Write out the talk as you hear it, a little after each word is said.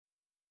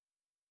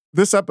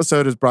This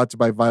episode is brought to you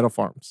by Vital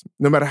Farms.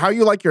 No matter how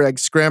you like your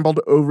eggs, scrambled,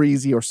 over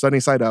easy, or sunny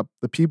side up,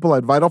 the people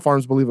at Vital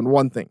Farms believe in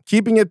one thing: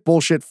 keeping it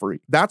bullshit free.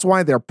 That's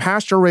why their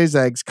pasture-raised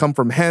eggs come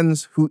from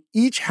hens who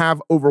each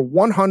have over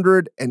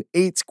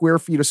 108 square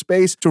feet of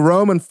space to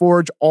roam and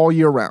forage all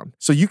year round.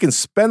 So you can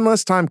spend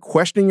less time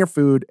questioning your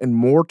food and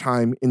more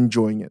time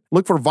enjoying it.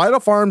 Look for Vital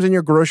Farms in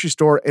your grocery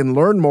store and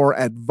learn more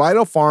at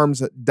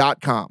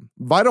vitalfarms.com.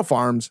 Vital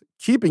Farms,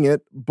 keeping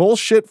it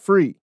bullshit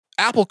free.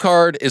 Apple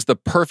Card is the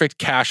perfect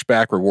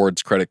cashback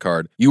rewards credit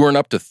card. You earn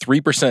up to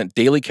 3%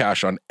 daily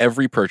cash on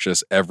every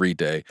purchase every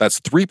day. That's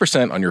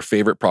 3% on your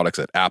favorite products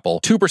at Apple,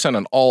 2%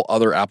 on all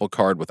other Apple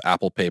Card with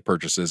Apple Pay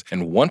purchases,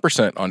 and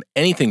 1% on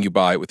anything you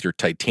buy with your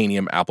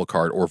titanium Apple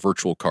Card or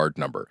virtual card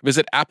number.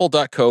 Visit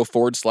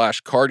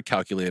apple.co/card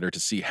calculator to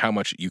see how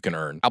much you can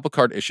earn. Apple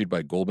Card issued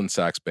by Goldman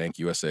Sachs Bank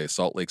USA,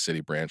 Salt Lake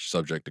City branch,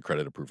 subject to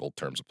credit approval.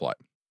 Terms apply.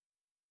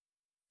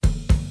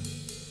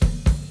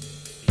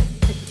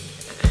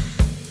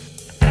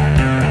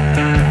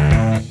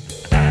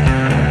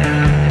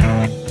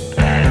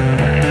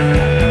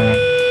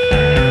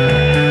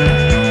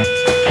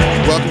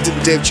 Welcome to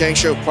the Dave Chang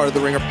Show, part of the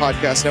Ringer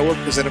Podcast Network,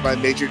 presented by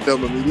Major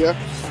Domo Media.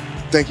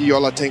 Thank you,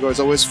 Yola Tango, as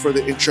always, for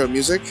the intro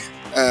music.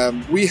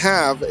 We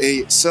have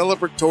a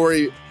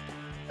celebratory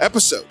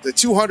episode, the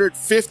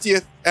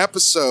 250th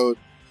episode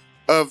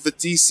of the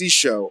DC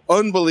show.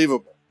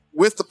 Unbelievable.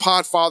 With the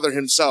podfather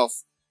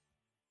himself,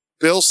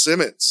 Bill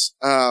Simmons.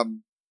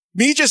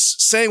 Me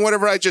just saying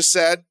whatever I just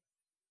said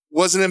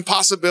was an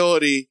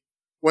impossibility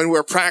when we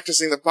were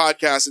practicing the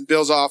podcast in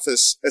Bill's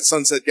office at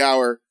Sunset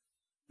Gower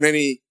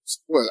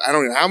I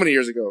don't know how many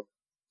years ago.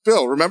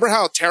 Bill, remember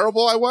how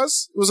terrible I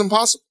was? It was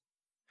impossible.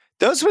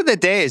 Those were the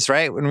days,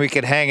 right? When we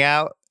could hang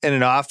out in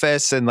an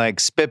office and like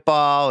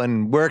spitball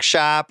and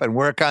workshop and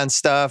work on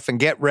stuff and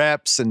get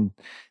reps. And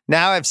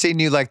now I've seen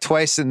you like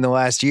twice in the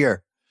last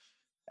year.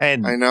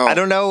 And I know. I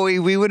don't know.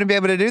 We wouldn't be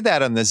able to do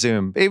that on the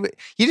Zoom. You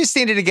just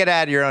needed to get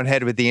out of your own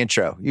head with the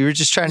intro. You were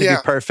just trying to be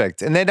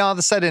perfect. And then all of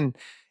a sudden,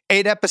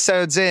 9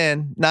 episodes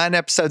in,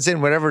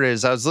 whatever it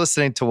is, I was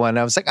listening to one.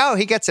 I was like, oh,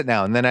 he gets it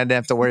now. And then I didn't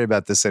have to worry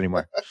about this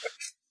anymore.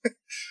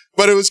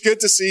 But it was good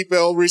to see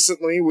Bill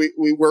recently.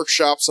 We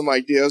workshopped some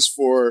ideas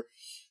for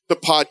the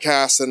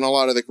podcast and a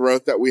lot of the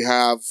growth that we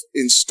have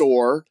in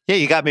store. Yeah,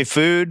 you got me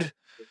food.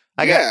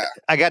 I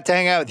got to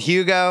hang out with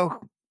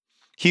Hugo.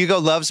 Hugo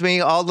loves me.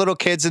 All little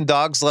kids and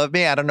dogs love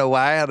me. I don't know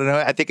why. I don't know.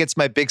 I think it's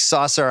my big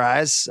saucer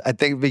eyes. I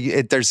think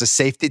there's a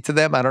safety to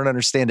them. I don't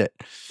understand it.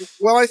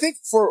 Well, I think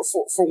for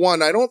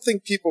one, I don't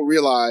think people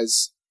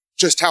realize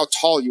just how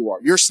tall you are.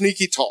 You're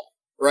sneaky tall,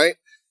 right?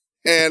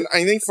 And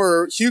I think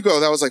for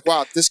Hugo, that was like,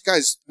 wow, this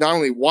guy's not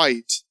only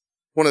white,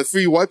 one of the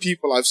few white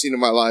people I've seen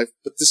in my life,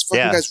 but this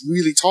fucking guy's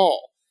really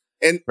tall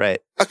and a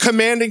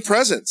commanding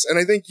presence. And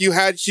I think you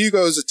had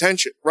Hugo's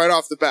attention right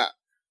off the bat.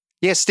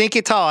 Yeah,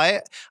 sneaky tall.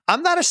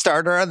 I'm not a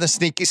starter on the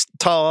sneaky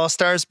tall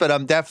all-stars, but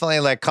I'm definitely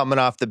like coming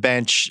off the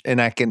bench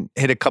and I can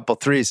hit a couple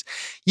threes.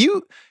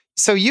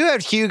 So you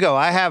have Hugo.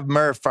 I have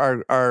Murph,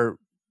 our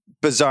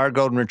bizarre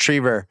golden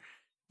retriever.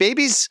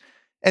 Babies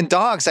and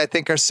dogs, I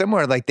think, are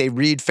similar. Like they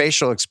read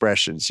facial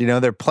expressions. You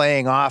know, they're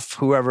playing off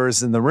whoever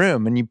is in the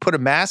room. And you put a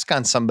mask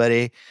on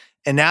somebody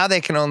and now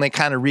they can only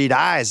kind of read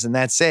eyes and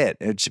that's it,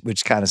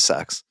 which kind of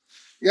sucks.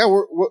 Yeah,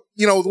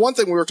 the one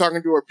thing we were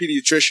talking to our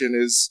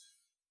pediatrician is,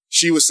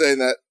 she was saying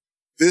that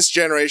this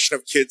generation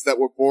of kids that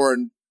were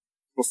born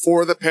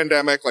before the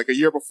pandemic, like a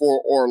year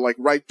before or like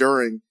right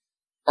during,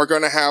 are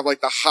going to have like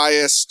the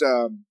highest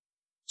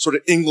sort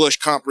of English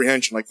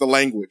comprehension, like the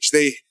language.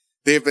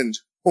 They've been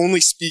only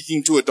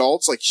speaking to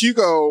adults. Like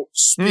Hugo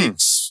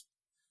speaks,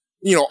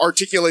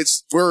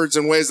 articulates words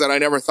in ways that I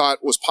never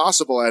thought was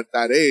possible at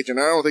that age.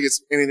 And I don't think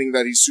it's anything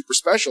that he's super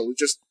special.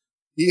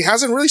 He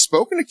hasn't really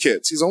spoken to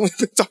kids. He's only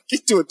been talking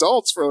to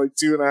adults for like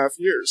 2.5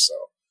 years. So.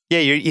 Yeah,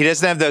 he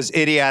doesn't have those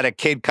idiotic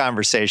kid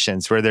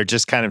conversations where they're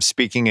just kind of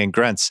speaking in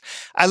grunts.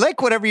 I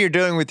like whatever you're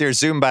doing with your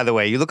Zoom, by the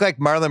way. You look like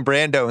Marlon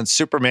Brando in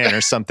Superman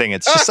or something.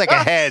 It's just like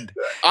a head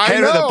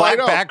with a black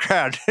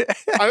background.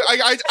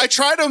 I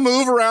try to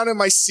move around in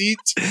my seat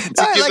to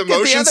give the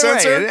motion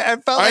sensor. I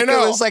felt like it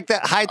was like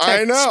that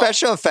high-tech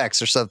special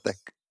effects or something.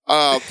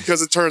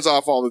 Because it turns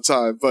off all the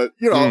time. But,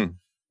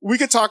 we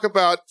could talk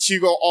about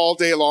Hugo all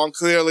day long.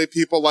 Clearly,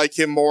 people like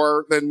him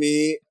more than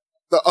me.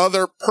 The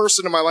other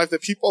person in my life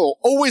that people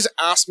always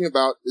ask me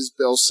about is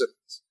Bill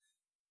Simmons.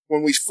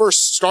 When we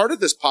first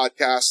started this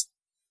podcast,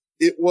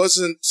 it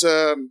wasn't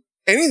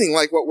anything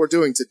like what we're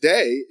doing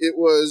today. It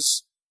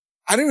was,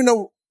 I don't even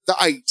know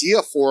the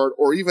idea for it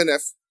or even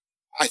if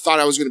I thought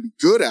I was going to be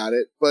good at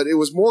it, but it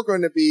was more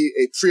going to be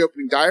a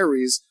pre-opening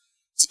diaries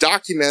to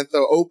document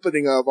the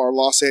opening of our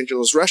Los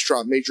Angeles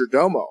restaurant, Major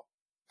Domo.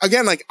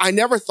 Again, like I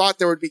never thought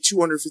there would be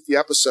 250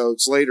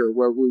 episodes later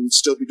where we would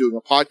still be doing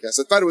a podcast.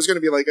 I thought it was going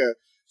to be like a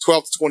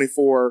 12 to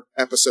 24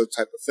 episode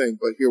type of thing,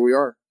 but here we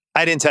are.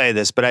 I didn't tell you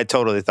this, but I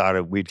totally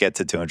thought we'd get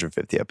to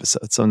 250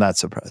 episodes, so I'm not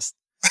surprised.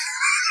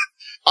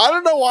 I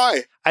don't know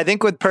why. I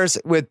think with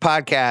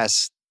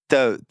podcasts,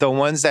 the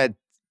ones that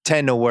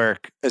tend to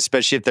work,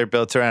 especially if they're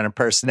built around a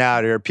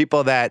personality, are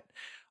people that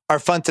are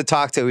fun to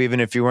talk to,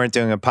 even if you weren't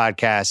doing a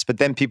podcast. But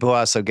then people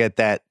also get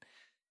that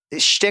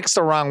shtick's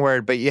the wrong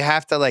word, but you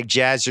have to like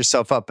jazz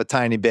yourself up a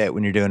tiny bit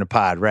when you're doing a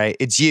pod, right?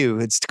 It's you.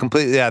 It's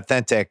completely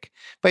authentic.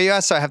 But you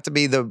also have to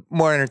be the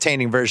more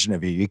entertaining version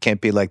of you. You can't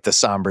be like the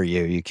somber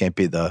you. You can't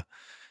be the,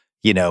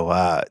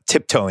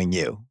 tiptoeing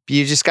you.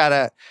 You just got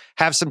to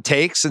have some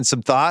takes and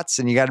some thoughts,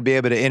 and you got to be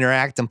able to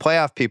interact and play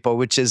off people,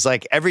 which is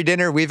like every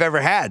dinner we've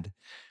ever had.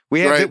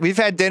 We've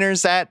had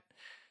dinners that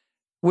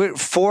were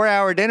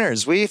 4-hour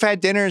dinners. We've had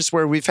dinners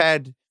where we've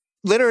had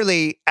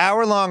literally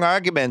hour-long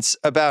arguments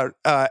about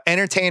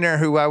entertainer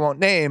who I won't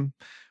name,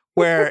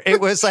 where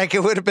it was like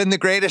it would have been the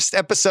greatest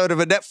episode of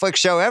a Netflix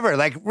show ever.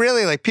 Like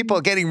really, like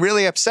people getting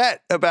really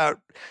upset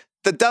about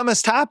the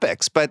dumbest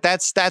topics. But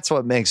that's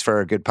what makes for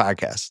a good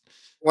podcast.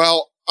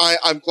 Well,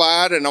 I'm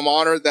glad and I'm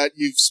honored that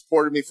you've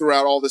supported me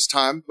throughout all this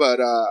time.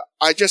 But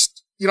I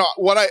just,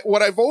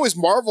 what I've always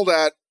marveled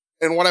at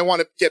and what I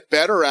want to get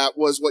better at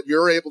was what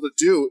you're able to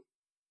do.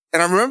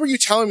 And I remember you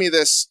telling me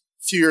this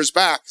few years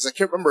back, because I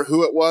can't remember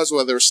who it was,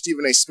 whether it was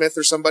Stephen A. Smith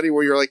or somebody,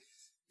 where you're like,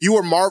 you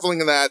were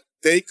marveling that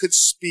they could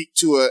speak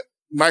to a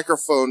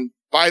microphone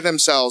by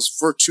themselves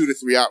for 2 to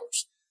 3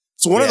 hours.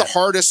 So one of the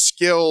hardest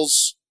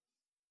skills,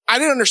 I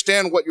didn't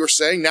understand what you were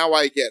saying. Now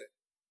I get it.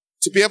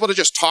 To be able to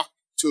just talk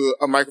to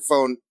a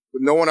microphone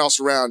with no one else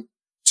around,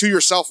 to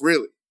yourself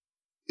really,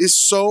 is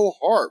so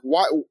hard.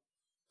 Why?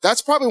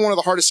 That's probably one of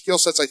the hardest skill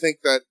sets I think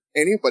that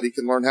anybody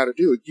can learn how to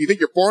do. Do you think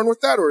you're born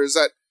with that, or is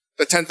that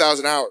the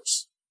 10,000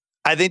 hours?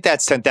 I think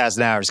that's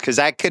 10,000 hours, because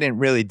I couldn't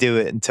really do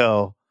it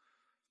until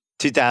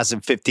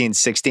 2015,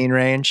 16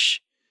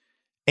 range.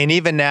 And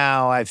even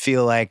now, I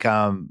feel like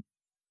I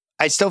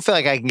still feel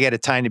like I can get a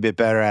tiny bit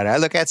better at it. I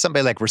look at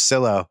somebody like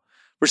Russillo.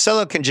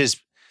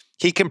 Russillo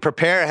he can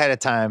prepare ahead of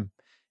time,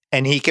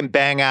 and he can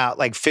bang out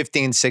like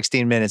 15,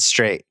 16 minutes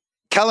straight.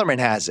 Kellerman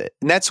has it.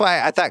 And that's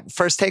why I thought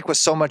First Take was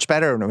so much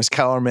better when it was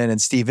Kellerman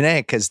and Stephen A.,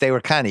 because they were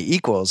kind of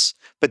equals,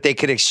 but they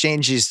could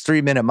exchange these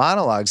 3-minute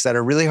monologues that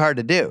are really hard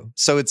to do.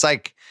 So it's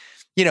like,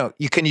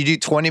 can you do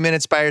 20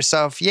 minutes by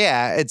yourself?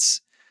 Yeah,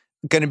 it's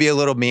going to be a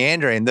little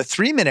meandering. The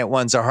 3-minute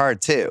ones are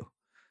hard too.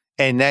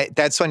 And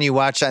that's when you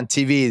watch on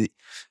TV,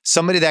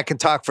 somebody that can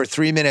talk for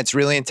 3 minutes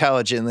really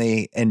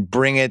intelligently and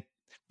bring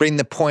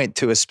the point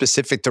to a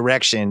specific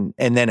direction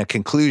and then a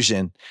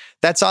conclusion.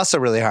 That's also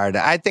really hard.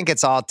 I think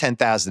it's all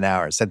 10,000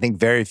 hours. I think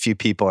very few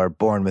people are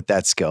born with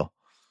that skill.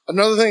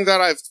 Another thing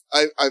that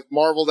I've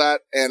marveled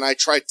at, and I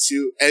try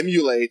to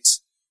emulate,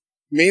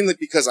 mainly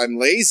because I'm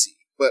lazy,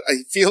 but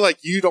I feel like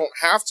you don't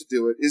have to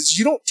do it, is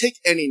you don't take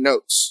any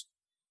notes.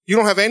 You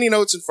don't have any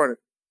notes in front of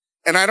you.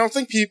 And I don't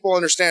think people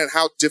understand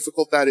how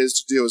difficult that is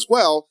to do as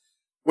well.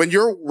 When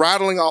you're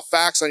rattling off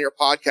facts on your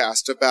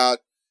podcast about,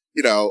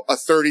 a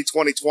 30,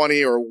 20,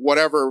 20 or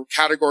whatever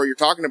category you're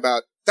talking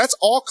about, that's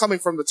all coming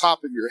from the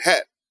top of your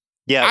head.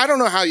 Yeah. I don't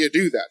know how you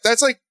do that.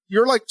 That's like,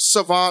 you're like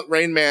savant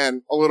Rain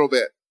Man a little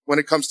bit when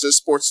it comes to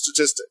sports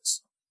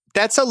statistics.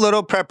 That's a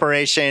little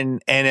preparation,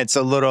 and it's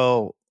a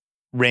little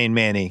Rain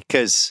Man-y,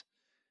 because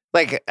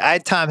like I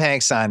had Tom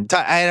Hanks on.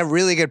 I had a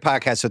really good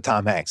podcast with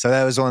Tom Hanks. So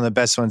that was one of the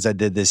best ones I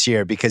did this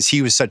year because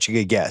he was such a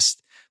good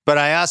guest. But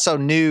I also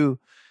knew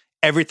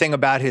everything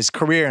about his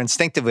career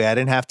instinctively. I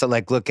didn't have to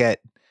like look at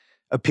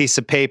a piece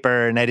of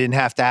paper, and I didn't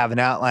have to have an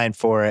outline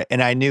for it.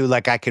 And I knew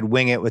like I could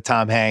wing it with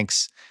Tom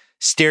Hanks,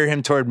 steer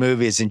him toward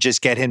movies and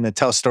just get him to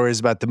tell stories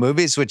about the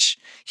movies, which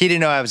he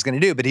didn't know I was going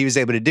to do, but he was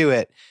able to do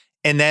it.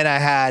 And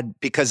then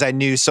because I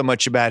knew so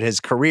much about his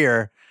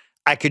career,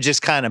 I could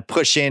just kind of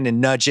push in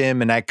and nudge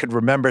him, and I could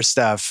remember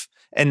stuff.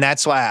 And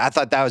that's why I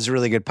thought that was a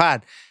really good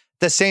pod. At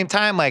the same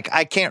time, like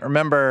I can't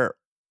remember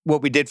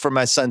what we did for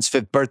my son's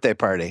 5th birthday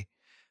party.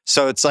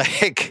 So it's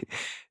like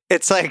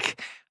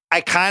I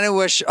kind of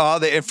wish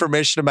all the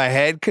information in my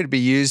head could be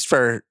used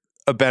for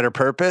a better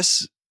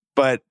purpose,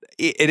 but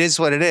it is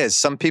what it is.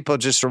 Some people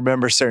just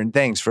remember certain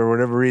things for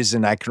whatever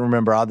reason. I can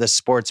remember all this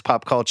sports,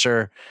 pop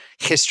culture,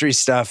 history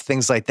stuff,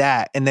 things like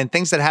that. And then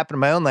things that happen in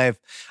my own life.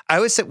 I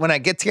always say when I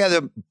get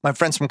together, my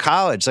friends from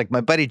college, like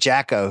my buddy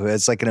Jacko, who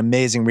has like an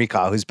amazing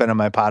recall, who's been on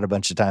my pod a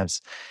bunch of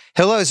times.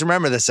 He'll always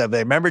remember this. I'll be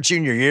like, remember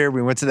junior year,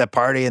 we went to that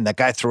party and that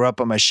guy threw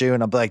up on my shoe.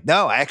 And I'll be like,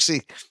 no, I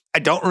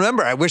don't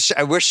remember. I wish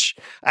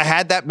I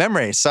had that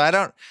memory. So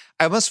I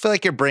almost feel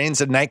like your brain's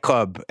a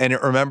nightclub and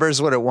it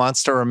remembers what it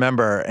wants to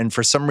remember. And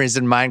for some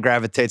reason, mine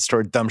gravitates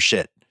toward dumb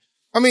shit.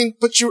 I mean,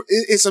 but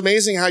it's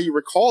amazing how you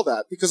recall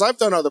that, because I've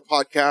done other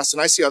podcasts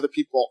and I see other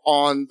people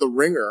on The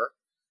Ringer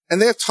and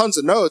they have tons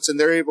of notes and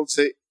they're able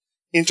to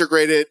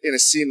integrate it in a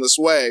seamless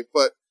way.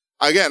 But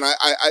again,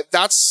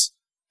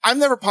 I've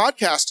never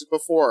podcasted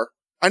before.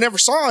 I never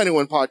saw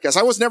anyone podcast.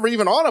 I was never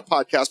even on a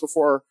podcast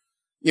before,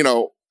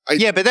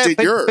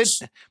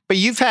 But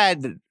you've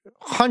had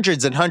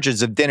hundreds and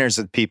hundreds of dinners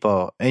with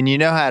people, and you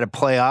know how to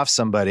play off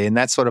somebody, and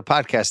that's what a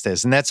podcast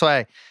is. And that's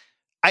why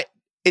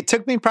it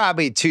took me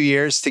probably 2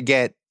 years to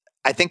get,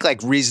 I think,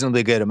 like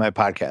reasonably good at my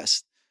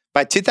podcast.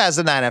 By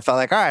 2009, I felt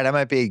like, all right, I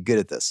might be good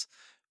at this.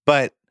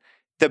 But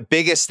the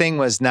biggest thing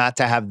was not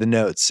to have the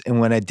notes. And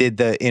when I did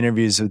the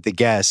interviews with the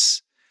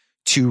guests,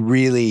 to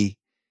really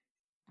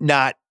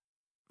not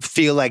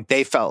feel like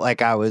they felt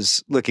like I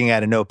was looking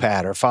at a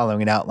notepad or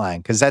following an outline.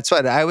 Because that's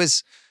what I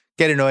always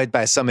get annoyed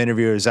by some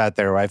interviewers out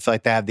there, where I feel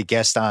like they have the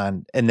guest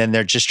on and then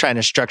they're just trying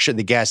to structure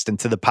the guest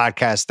into the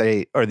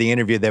podcast or the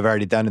interview they've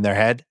already done in their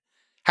head.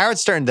 Howard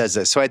Stern does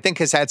this. So I think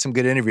has had some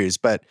good interviews,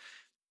 but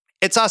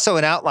it's also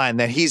an outline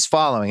that he's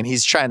following and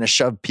he's trying to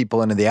shove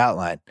people into the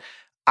outline.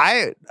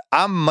 I'm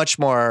much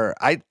more,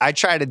 I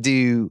try to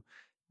do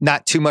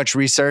not too much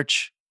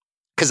research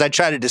because I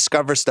try to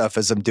discover stuff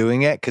as I'm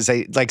doing it,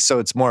 so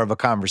it's more of a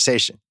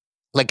conversation.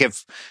 Like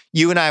if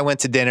you and I went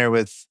to dinner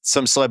with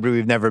some celebrity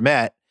we've never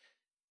met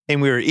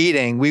and we were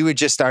eating, we would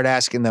just start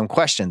asking them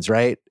questions,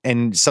 right?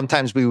 And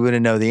sometimes we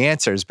wouldn't know the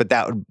answers, but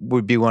that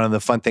would be one of the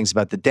fun things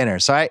about the dinner.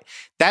 So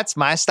that's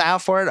my style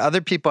for it.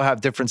 Other people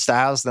have different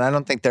styles, and I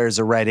don't think there's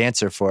a right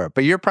answer for it.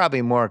 But you're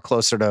probably more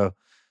closer to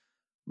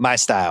my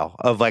style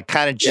of like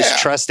kind of just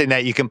trusting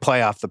that you can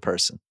play off the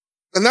person.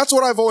 And that's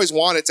what I've always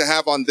wanted to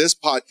have on this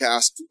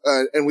podcast.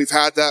 And we've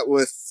had that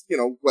with,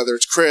 whether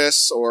it's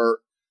Chris or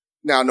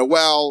now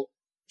Noel,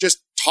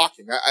 just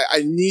talking.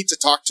 I need to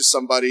talk to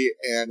somebody,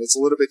 and it's a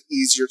little bit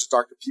easier to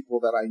talk to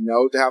people that I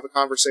know to have a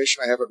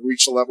conversation. I haven't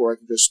reached a level where I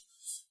can just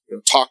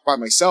talk by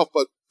myself.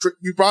 But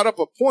you brought up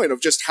a point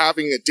of just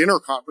having a dinner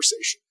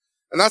conversation.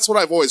 And that's what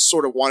I've always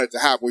sort of wanted to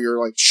have, where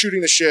you're like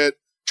shooting the shit,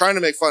 trying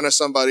to make fun of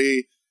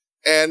somebody.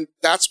 And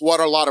that's what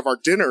a lot of our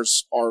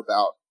dinners are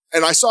about.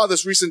 And I saw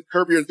this recent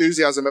Curb Your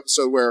Enthusiasm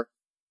episode where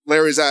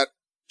Larry's at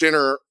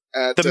dinner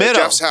at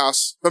Jeff's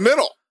house. The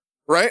middle,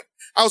 right?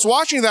 I was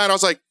watching that and I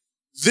was like,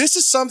 this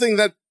is something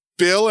that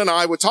Bill and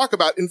I would talk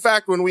about. In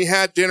fact, when we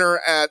had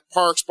dinner at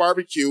Parks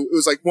Barbecue, it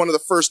was like one of the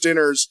first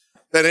dinners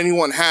that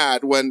anyone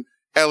had when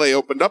LA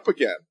opened up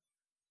again.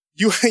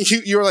 You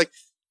were like,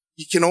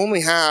 you can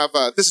only have,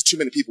 this is too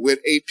many people. We had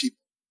 8 people,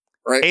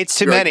 right? 8's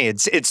too many.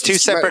 Like, it's two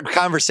separate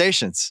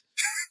conversations.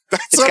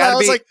 That's what I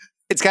was like.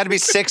 It's got to be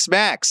 6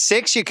 max.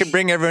 6, you can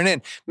bring everyone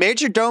in.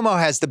 Major Domo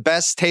has the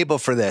best table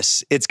for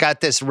this. It's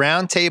got this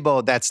round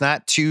table that's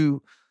not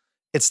too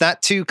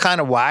kind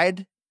of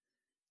wide.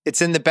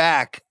 It's in the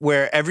back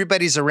where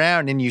everybody's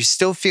around and you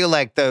still feel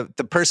like the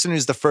person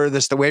who's the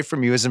furthest away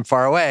from you isn't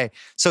far away.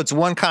 So it's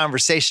one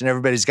conversation,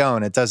 everybody's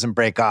going. It doesn't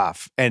break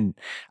off. And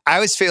I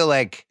always feel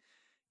like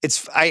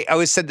I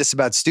always said this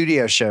about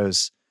studio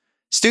shows.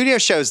 Studio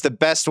shows, the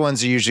best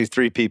ones are usually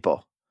 3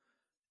 people.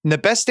 And the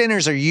best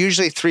dinners are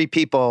usually 3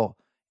 people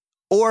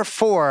or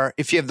 4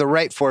 if you have the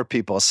right 4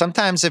 people.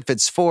 Sometimes if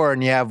it's 4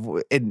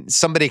 and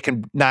somebody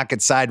can knock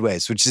it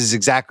sideways, which is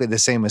exactly the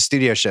same with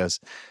studio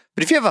shows.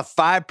 But if you have a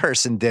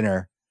 5-person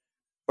dinner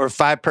or a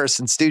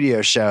 5-person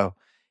studio show,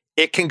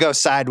 it can go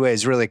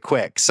sideways really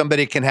quick.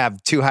 Somebody can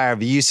have too high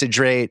of a usage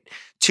rate.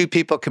 2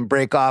 people can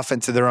break off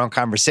into their own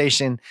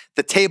conversation.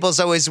 The table's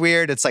always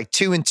weird. It's like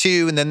 2 and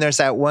 2, and then there's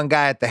that one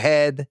guy at the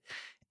head,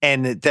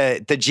 and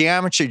the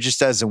geometry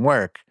just doesn't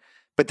work.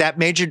 But that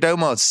Major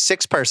Domo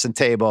 6-person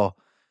table,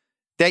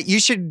 that you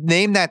should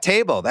name that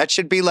table. That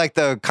should be like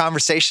the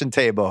conversation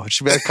table. It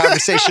should be like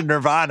conversation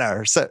nirvana,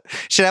 or so.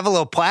 Should have a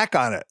little plaque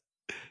on it.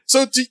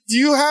 So do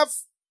you have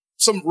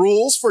some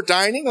rules for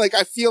dining? Like,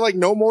 I feel like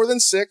no more than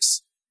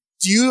 6.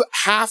 Do you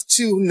have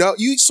to know?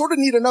 You sort of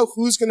need to know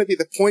who's going to be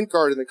the point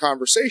guard in the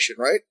conversation,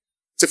 right?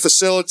 To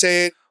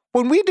facilitate.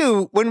 When we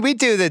do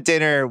the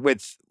dinner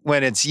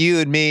when it's you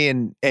and me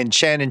and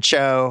Chen and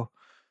Cho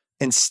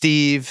and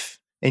Steve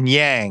and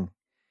Yang,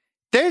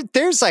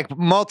 there's like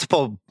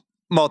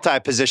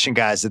multi-position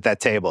guys at that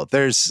table.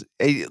 There's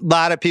a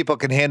lot of people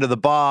can handle the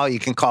ball. You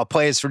can call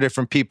plays for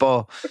different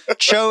people.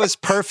 Cho is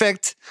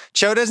perfect.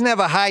 Cho doesn't have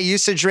a high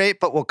usage rate,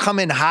 but will come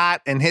in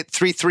hot and hit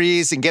 3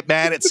 threes and get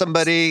mad at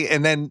somebody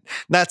and then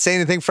not say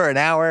anything for an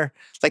hour.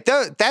 Like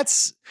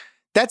that's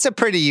a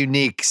pretty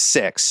unique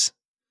 6,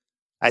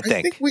 I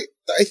think.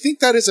 I think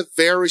that is a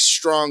very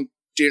strong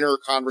dinner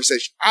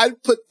conversation.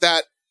 I'd put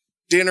that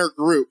dinner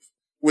group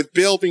with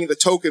Bill being the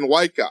token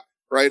white guy,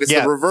 right? It's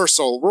the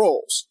reversal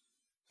roles.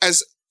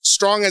 As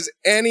strong as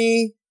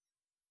any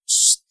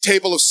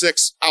table of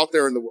 6 out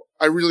there in the world.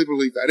 I really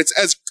believe that. It's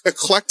as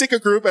eclectic a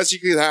group as you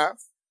can have.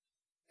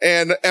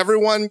 And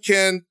everyone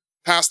can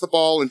pass the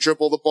ball and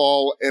dribble the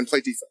ball and play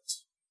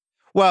defense.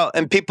 Well,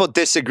 and people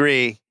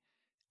disagree.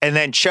 And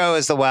then Cho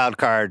is the wild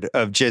card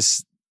of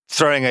just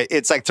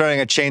it's like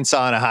throwing a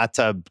chainsaw in a hot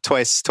tub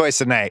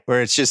twice a night,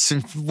 where it's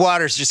just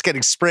water's just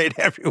getting sprayed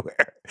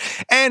everywhere.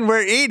 And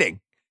we're eating.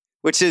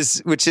 Which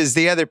is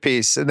the other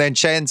piece. And then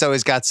Chen's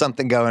always got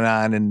something going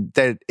on, and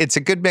it's a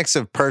good mix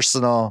of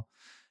personal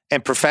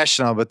and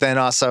professional, but then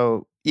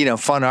also,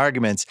 fun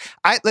arguments.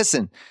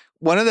 Listen,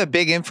 one of the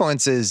big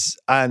influences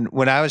on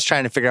when I was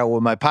trying to figure out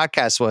what my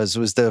podcast was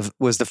the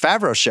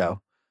Favreau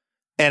show.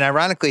 And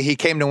ironically, he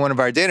came to one of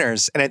our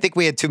dinners, and I think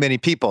we had too many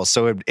people,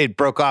 so it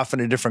broke off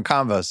into different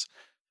convos.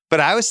 But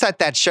I always thought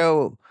that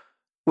show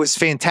was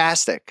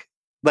fantastic.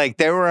 Like,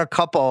 there were a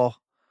couple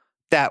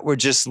that were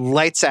just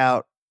lights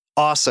out,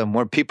 awesome,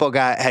 where people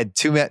had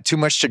too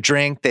much to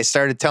drink. They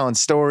started telling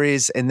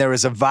stories, and there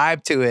was a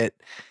vibe to it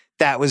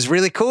that was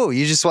really cool.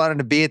 You just wanted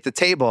to be at the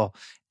table.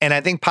 And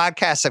I think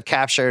podcasts have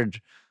captured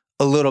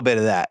a little bit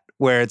of that,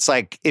 where it's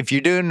like, if you're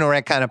doing the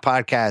right kind of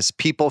podcast,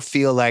 people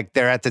feel like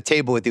they're at the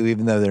table with you,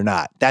 even though they're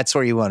not. That's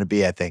where you want to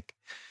be, I think.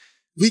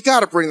 We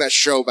got to bring that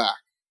show back.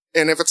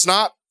 And if it's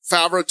not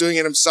Favreau doing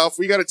it himself,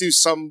 we got to do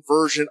some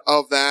version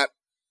of that.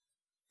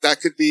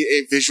 That could be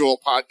a visual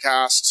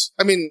podcast.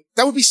 I mean,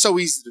 that would be so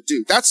easy to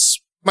do.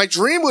 My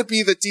dream would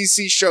be the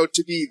DC show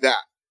to be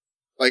that.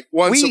 Like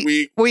once a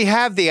week. We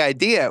have the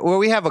idea. Well,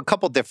 we have a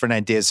couple different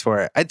ideas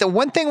for it. The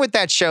one thing with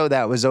that show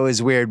that was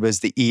always weird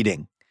was the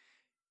eating.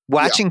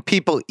 Watching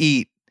people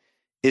eat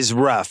is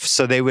rough.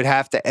 So they would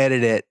have to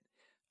edit it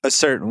a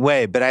certain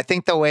way. But I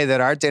think the way that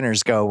our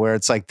dinners go, where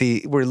it's like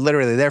we're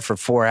literally there for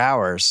 4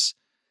 hours,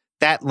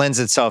 that lends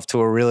itself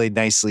to a really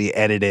nicely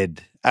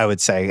edited, I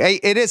would say. Hey,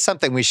 it is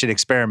something we should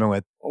experiment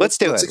with. Let's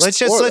do it. Let's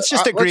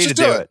just agree to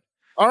do it.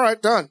 All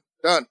right, done.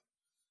 One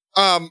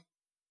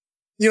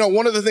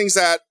of the things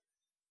that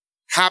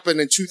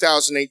happened in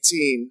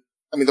 2018,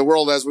 I mean, the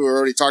world, as we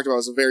already talked about,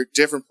 is a very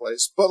different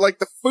place. But like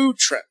the food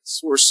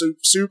trends were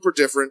super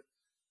different.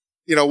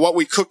 You know, what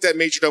we cooked at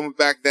Major Domo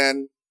back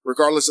then,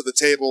 regardless of the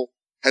table,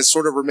 has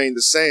sort of remained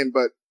the same.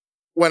 But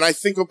when I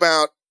think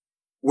about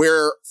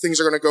where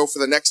things are going to go for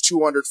the next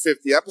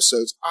 250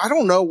 episodes, I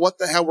don't know what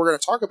the hell we're going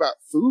to talk about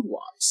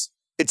food-wise.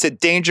 It's a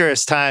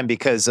dangerous time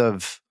because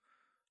of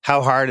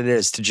how hard it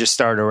is to just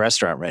start a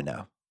restaurant right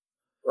now.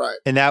 Right.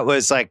 And that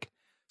was like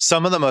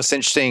some of the most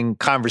interesting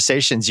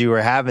conversations you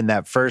were having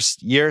that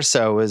first year or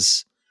so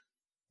was,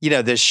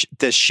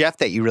 this chef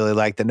that you really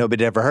liked that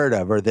nobody ever heard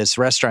of, or this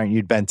restaurant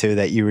you'd been to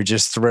that you were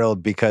just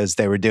thrilled because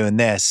they were doing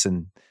this.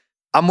 And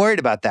I'm worried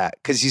about that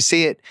because you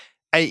see it.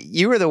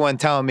 You were the one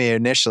telling me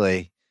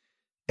initially,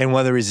 and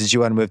one of the reasons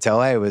you wanted to move to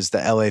LA was the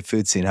LA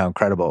food scene, how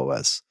incredible it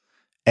was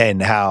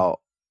and how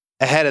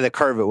ahead of the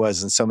curve it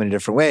was in so many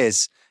different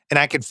ways. And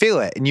I could feel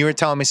it. And you were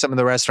telling me some of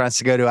the restaurants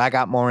to go to. I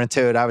got more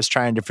into it. I was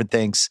trying different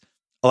things.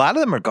 A lot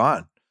of them are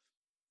gone,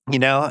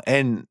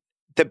 and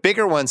the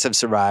bigger ones have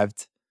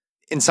survived.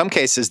 In some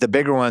cases, the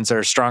bigger ones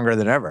are stronger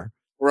than ever.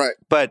 Right.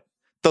 But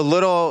the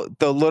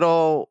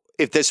little,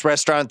 if this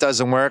restaurant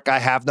doesn't work, I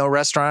have no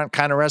restaurant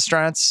kind of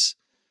restaurants.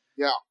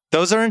 Yeah.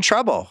 Those are in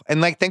trouble.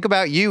 And like, think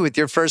about you with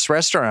your first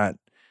restaurant.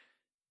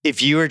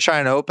 If you were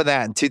trying to open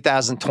that in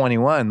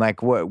 2021,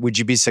 like what, would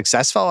you be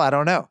successful? I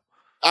don't know.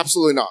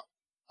 Absolutely not.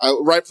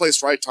 Right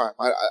place, right time.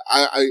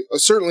 I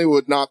certainly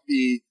would not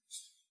be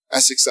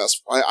as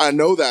successful. I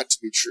know that to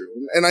be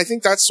true. And I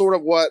think that's sort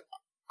of what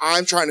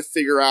I'm trying to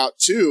figure out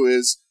too,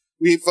 is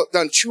we've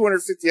done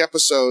 250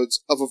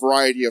 episodes of a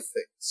variety of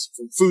things,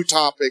 from food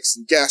topics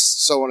and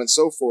guests, so on and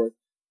so forth.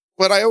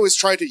 But I always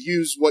try to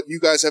use what you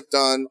guys have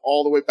done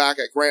all the way back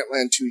at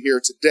Grantland to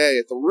here today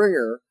at The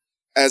Ringer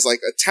as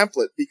like a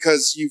template,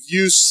 because you've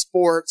used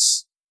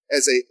sports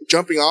as a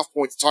jumping off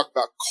point to talk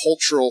about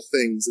cultural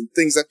things and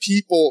things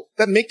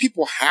that make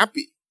people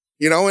happy,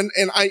 and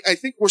I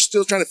think we're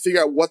still trying to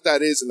figure out what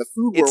that is in the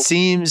food world. It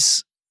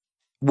seems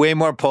way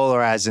more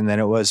polarizing than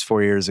it was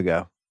 4 years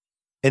ago.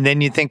 And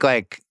then you think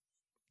like,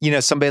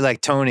 somebody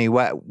like Tony,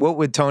 what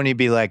would Tony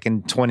be like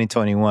in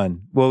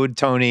 2021? What would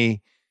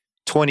Tony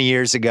 20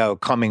 years ago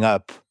coming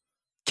up?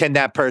 Can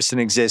that person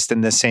exist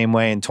in the same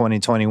way in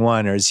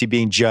 2021? Or is he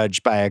being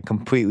judged by a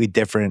completely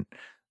different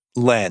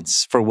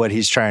lens for what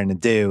he's trying to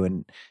do?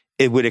 And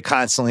it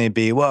constantly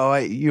be, well,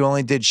 you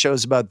only did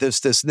shows about this,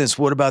 this, and this.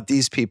 What about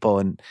these people?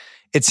 And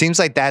it seems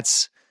like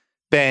that's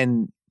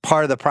been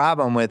part of the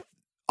problem with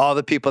all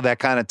the people that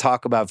kind of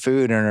talk about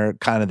food and are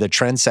kind of the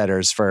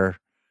trendsetters for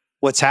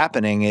what's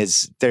happening.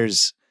 Is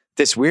there's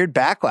this weird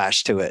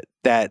backlash to it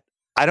that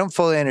I don't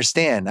fully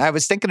understand. I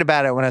was thinking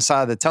about it when I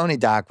saw the Tony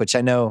doc, which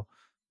I know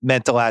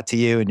meant a lot to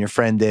you and your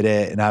friend did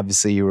it. And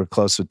obviously you were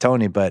close with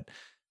Tony, but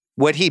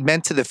what he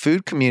meant to the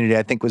food community,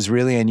 I think, was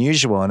really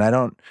unusual.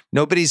 And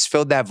nobody's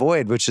filled that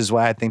void, which is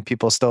why I think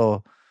people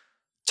still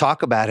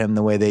talk about him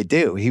the way they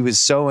do. He was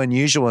so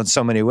unusual in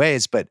so many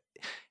ways, but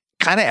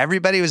kind of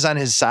everybody was on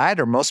his side,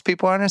 or most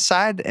people are on his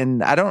side.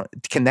 And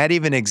can that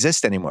even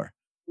exist anymore?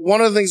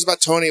 One of the things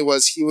about Tony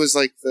was he was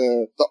like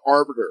the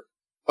arbiter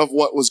of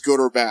what was good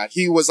or bad.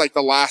 He was like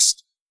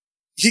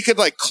he could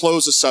like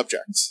close a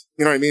subject.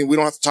 You know what I mean? We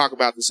don't have to talk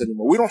about this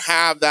anymore. We don't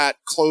have that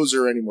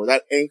closer anymore,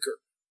 that anchor.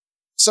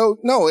 So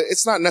no,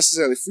 it's not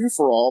necessarily free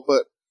for all,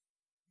 but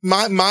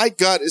my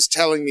gut is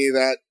telling me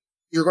that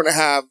you're going to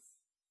have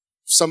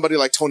somebody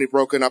like Tony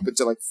broken up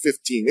into like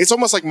 15. It's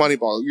almost like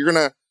Moneyball. You're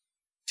going to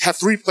have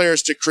 3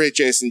 players to create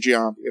Jason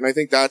Giambi. And I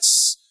think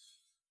that's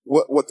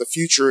what the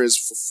future is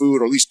for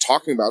food, or at least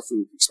talking about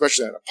food,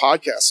 especially on a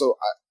podcast. So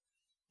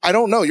I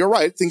don't know. You're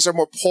right. Things are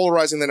more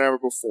polarizing than ever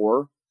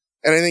before.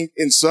 And I think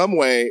in some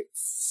way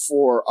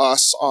for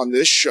us on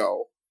this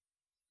show,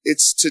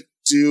 it's to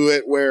do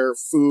it where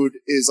food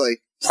is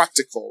like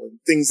practical and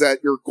things that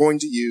you're going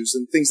to use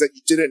and things that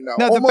you didn't know.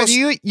 No, but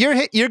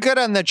you're good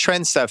on the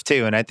trend stuff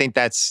too. And I think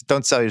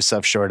don't sell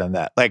yourself short on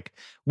that. Like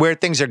where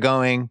things are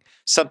going,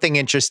 something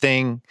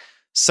interesting,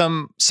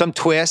 some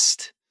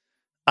twist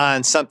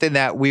on something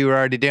that we were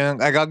already doing.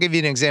 Like I'll give you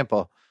an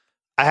example.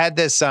 I had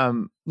this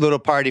little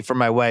party for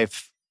my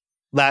wife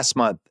last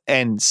month,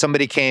 and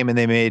somebody came and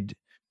they made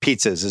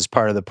pizzas as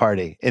part of the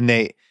party. And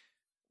they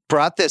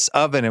brought this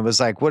oven. It was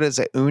like, what is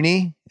it?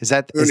 Uni? Is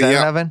that Uni,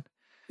 an oven?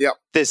 Yep.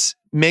 This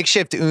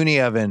makeshift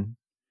uni oven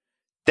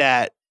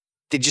that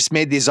they just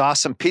made these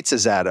awesome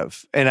pizzas out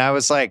of. And I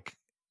was like,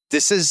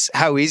 this is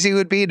how easy it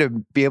would be to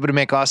be able to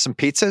make awesome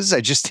pizzas.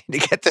 I just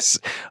need to get this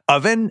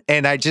oven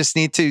and I just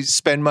need to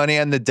spend money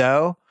on the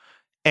dough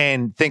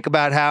and think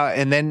about how,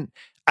 and then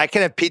I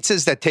could have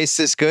pizzas that taste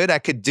this good. I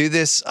could do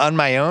this on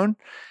my own.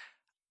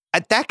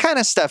 That kind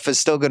of stuff is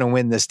still going to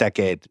win this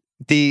decade.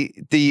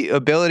 The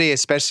ability,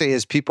 especially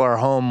as people are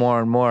home more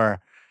and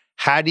more,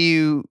 how do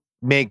you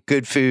make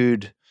good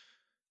food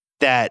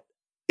that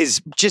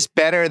is just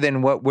better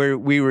than what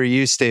we were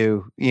used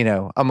to? You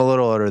know, I'm a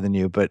little older than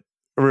you, but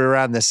we're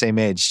around the same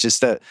age.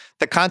 Just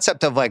the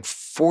concept of like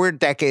 4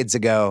 decades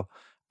ago,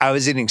 I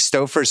was eating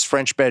Stouffer's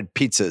French bread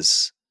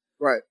pizzas.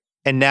 Right.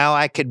 And now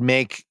I could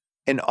make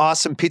an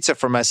awesome pizza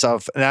for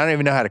myself and I don't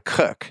even know how to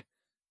cook.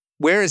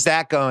 Where is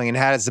that going and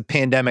how does the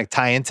pandemic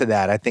tie into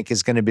that? I think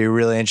is going to be a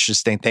really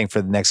interesting thing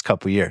for the next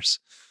couple of years.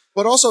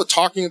 But also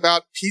talking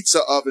about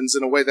pizza ovens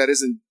in a way that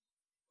isn't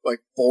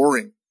like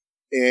boring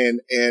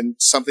and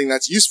something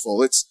that's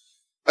useful. It's,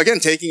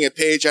 again, taking a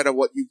page out of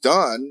what you've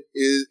done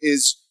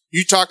is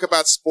you talk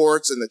about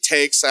sports and the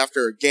takes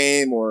after a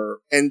game or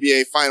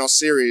NBA final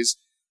series,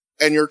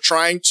 and you're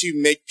trying to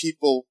make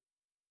people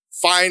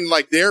find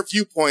like their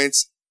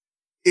viewpoints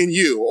in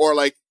you or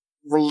like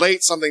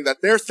relate something that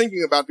they're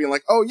thinking about being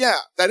like, oh yeah,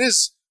 that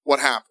is what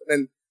happened.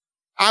 And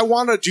I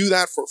want to do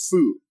that for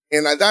food.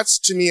 And that's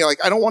to me,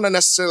 like, I don't want to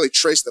necessarily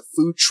trace the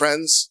food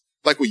trends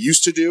like we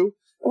used to do.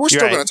 We're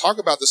still going to talk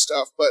about this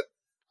stuff, but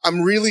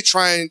I'm really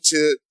trying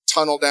to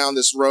tunnel down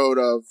this road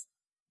of,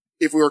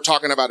 if we were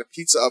talking about a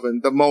pizza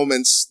oven, the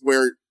moments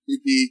where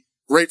it'd be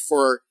great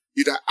for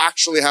you to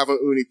actually have a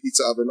uni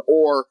pizza oven,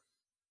 or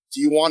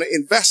do you want to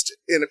invest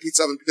in a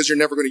pizza oven because you're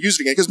never going to use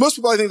it again? Because most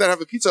people I think that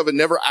have a pizza oven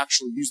never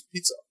actually use the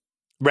pizza oven.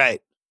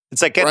 Right.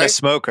 It's like getting a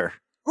smoker.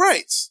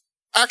 Right.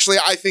 Actually,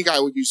 I think I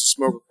would use a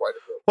smoker quite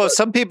a bit. Well,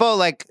 some people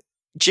like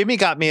Jimmy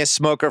got me a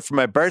smoker for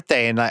my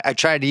birthday and I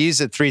tried to use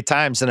it 3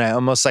 times and I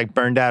almost like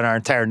burned out our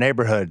entire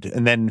neighborhood.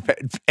 And then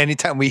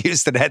anytime we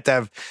used it, I had to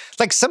have,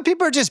 like, some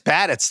people are just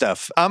bad at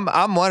stuff.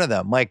 I'm one of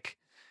them. Like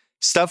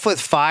stuff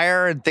with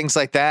fire and things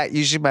like that.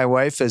 Usually my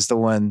wife is the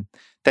one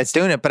that's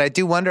doing it. But I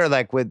do wonder,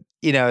 like, with,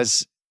 you know,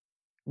 as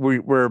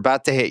we're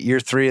about to hit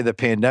year 3 of the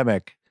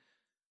pandemic,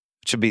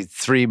 which will be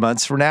 3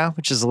 months from now,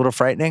 which is a little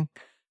frightening.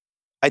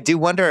 I do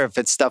wonder if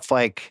it's stuff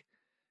like,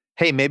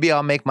 hey, maybe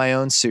I'll make my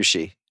own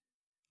sushi.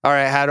 All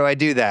right, how do I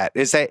do that?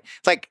 Is that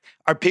like,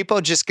 are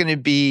people just going to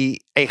be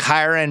a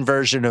higher end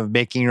version of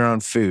making your own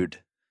food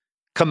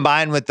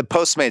combined with the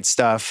Postmates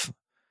stuff?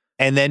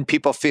 And then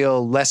people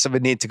feel less of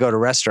a need to go to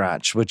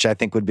restaurants, which I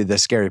think would be the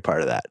scary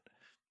part of that.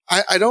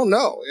 I don't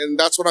know. And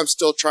that's what I'm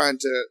still trying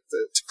to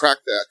crack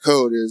that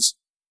code is,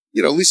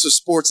 you know, at least with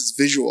sports, it's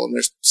visual and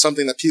there's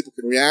something that people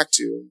can react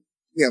to.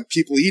 You know,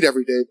 people eat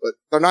every day, but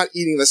they're not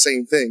eating the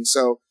same thing.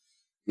 So,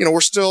 you know,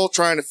 we're still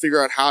trying to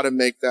figure out how to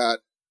make that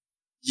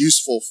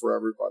useful for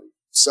everybody.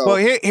 So,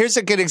 well, here's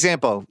a good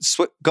example.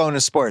 Going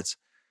to sports,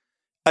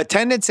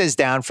 attendance is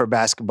down for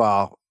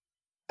basketball.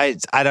 I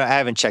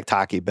haven't checked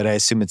hockey, but I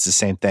assume it's the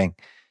same thing.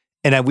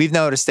 And we've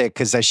noticed it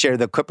because I share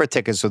the Clipper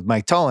tickets with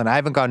Mike Tolan. I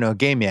haven't gone to a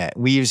game yet.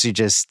 We usually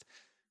just,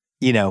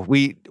 you know,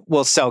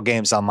 we'll sell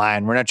games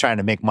online. We're not trying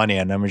to make money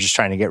on them. We're just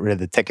trying to get rid of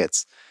the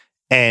tickets.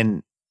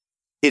 And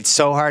it's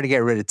so hard to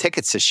get rid of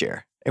tickets this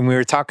year. And we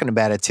were talking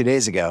about it 2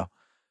 days ago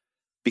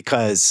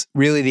because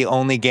really the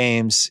only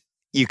games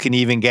you can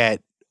even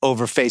get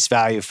over face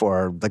value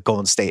for are the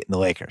Golden State and the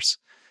Lakers.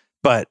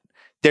 But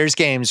there's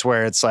games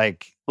where it's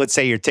like, let's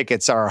say your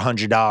tickets are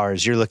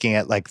 $100. You're looking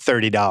at like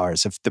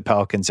 $30 if the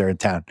Pelicans are in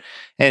town.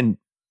 And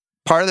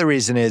part of the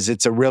reason is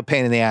it's a real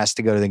pain in the ass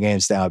to go to the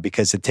games now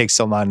because it takes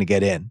so long to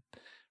get in,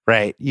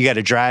 right? You got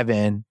to drive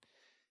in,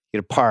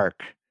 you got to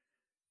park.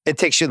 It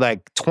takes you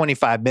like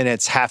 25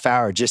 minutes, half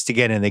hour just to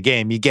get in the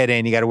game. You get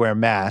in, you got to wear a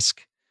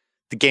mask.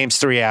 The game's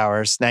 3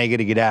 hours. Now you got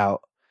to get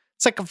out.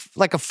 It's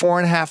like a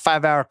 4.5,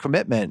 5 hour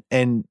commitment.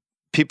 And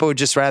people would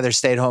just rather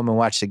stay at home and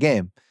watch the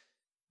game.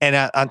 And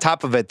on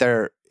top of it,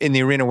 they're in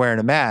the arena wearing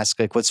a mask.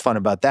 Like, what's fun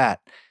about that?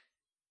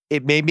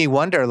 It made me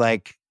wonder,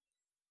 like,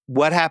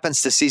 what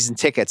happens to season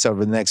tickets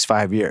over the next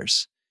 5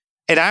 years?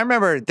 And I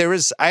remember there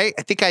was, I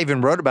think I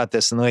even wrote about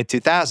this in the late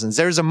 2000s.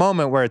 There was a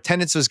moment where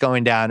attendance was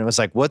going down. It was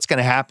like, what's going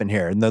to happen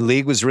here? And the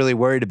league was really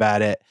worried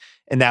about it.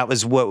 And that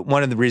was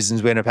one of the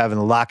reasons we ended up having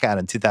the lockout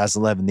in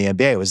 2011. The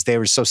NBA was they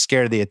were so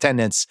scared of the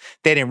attendance,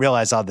 they didn't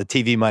realize all the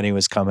TV money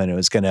was coming. It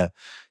was going to,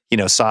 you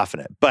know, soften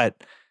it.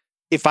 But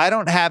if I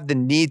don't have the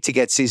need to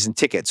get season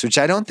tickets, which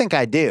I don't think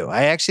I do,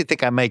 I actually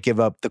think I might give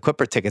up the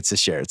Clipper tickets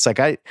this year. It's like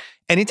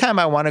anytime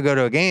I want to go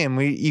to a game,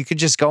 you could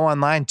just go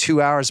online 2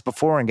 hours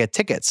before and get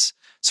tickets.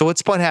 So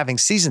what's the point of having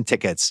season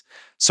tickets?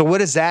 So what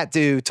does that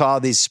do to all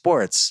these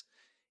sports?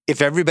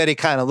 If everybody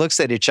kind of looks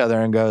at each other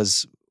and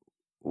goes,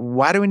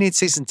 why do we need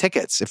season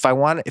tickets? If I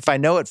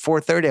know at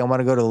 4:30 I want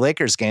to go to the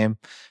Lakers game,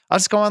 I'll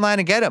just go online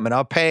and get them and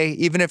I'll pay,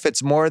 even if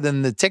it's more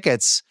than the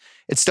tickets.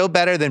 It's still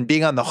better than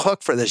being on the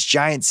hook for this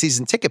giant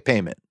season ticket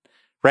payment,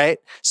 right?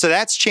 So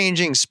that's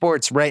changing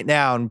sports right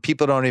now, and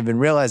people don't even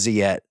realize it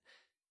yet.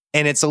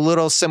 And it's a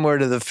little similar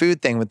to the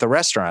food thing with the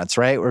restaurants,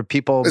 right? Where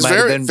people It's might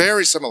have been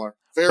very similar.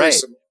 Very right.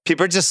 similar.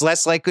 People are just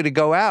less likely to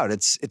go out.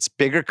 It's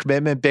bigger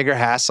commitment, bigger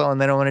hassle,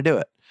 and they don't want to do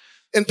it.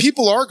 And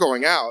people are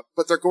going out,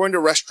 but they're going to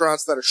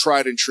restaurants that are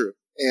tried and true.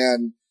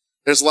 And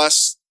there's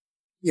less,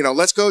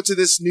 let's go to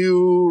this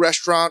new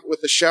restaurant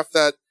with a chef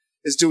that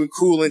is doing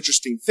cool,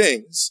 interesting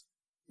things.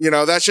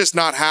 That's just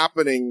not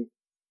happening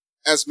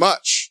as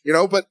much,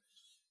 but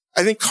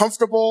I think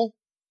comfortable.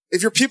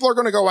 If your people are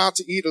going to go out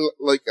to eat,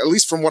 like, at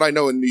least from what I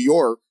know in New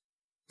York,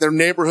 they're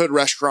neighborhood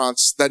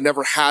restaurants that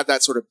never had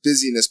that sort of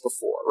busyness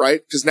before,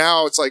 right? Because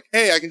now it's like,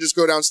 hey, I can just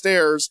go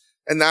downstairs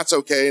and that's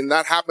okay. And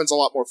that happens a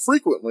lot more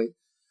frequently.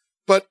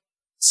 But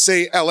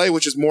say LA,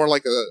 which is more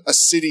like a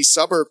city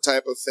suburb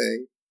type of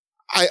thing,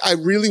 I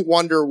really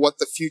wonder what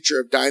the future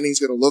of dining is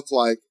going to look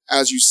like,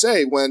 as you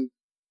say,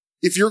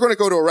 if you're going to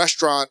go to a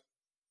restaurant,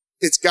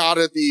 it's got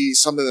to be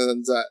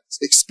something that's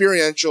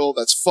experiential,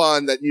 that's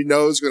fun, that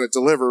is going to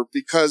deliver,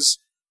 because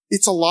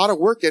it's a lot of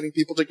work getting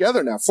people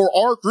together now. For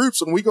our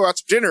groups, when we go out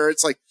to dinner,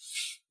 it's like,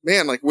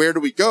 man, like, where do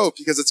we go?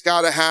 Because it's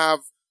got to have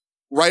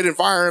right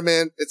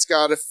environment. It's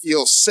got to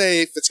feel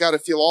safe. It's got to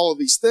feel all of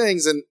these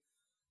things. And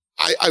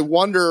I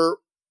wonder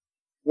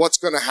what's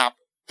going to happen.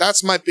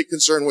 That's my big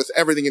concern with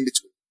everything in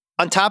between.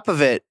 On top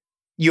of it,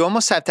 you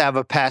almost have to have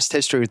a past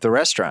history with the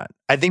restaurant.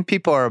 I think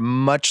people are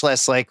much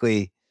less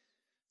likely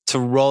to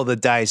roll the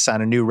dice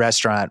on a new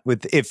restaurant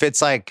if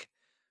it's like,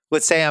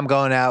 let's say I'm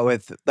going out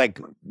with like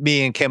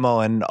me and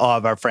Kimmel and all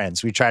of our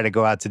friends. We try to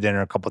go out to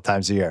dinner a couple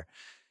times a year.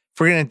 If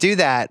we're going to do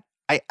that,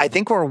 I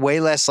think we're way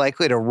less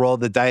likely to roll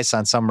the dice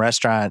on some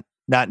restaurant,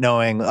 not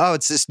knowing, oh,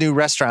 it's this new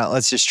restaurant,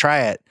 let's just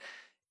try it.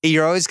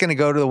 You're always going to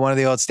go to one of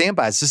the old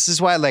standbys. This is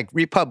why, like,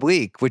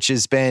 Republique, which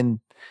has been,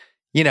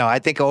 I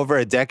think over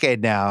a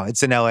decade now,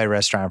 it's an LA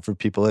restaurant for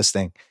people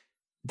listening.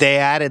 They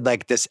added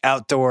like this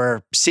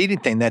outdoor seating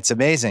thing that's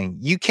amazing.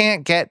 You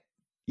can't get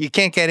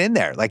in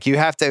there. Like, you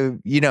have to,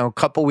 a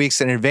couple weeks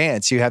in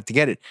advance, you have to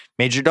get it.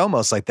 Major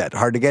Domos like that,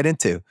 hard to get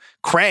into.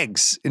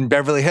 Craig's in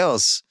Beverly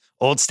Hills,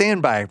 old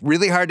standby,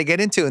 really hard to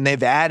get into. And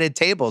they've added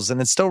tables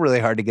and it's still really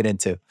hard to get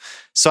into.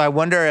 So I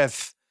wonder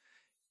if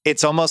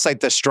it's almost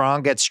like the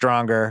strong get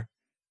stronger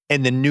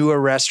and the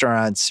newer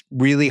restaurants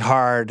really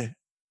hard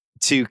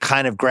to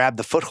kind of grab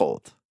the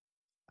foothold.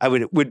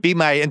 Would be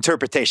my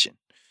interpretation.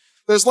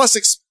 There's less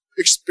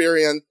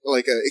experience,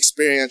 like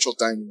experiential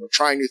dining or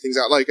trying new things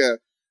out. Like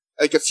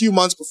a few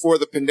months before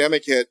the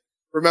pandemic hit,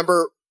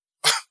 remember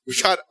we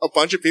got a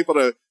bunch of people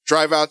to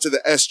drive out to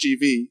the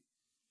SGV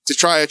to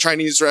try a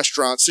Chinese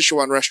restaurant,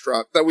 Sichuan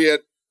restaurant that we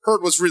had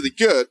heard was really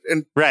good.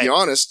 And to be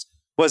honest,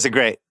 was it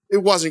great?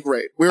 It wasn't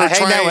great. I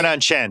hang that one on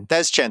Chen.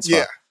 That's Chen's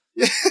fault.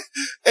 Yeah.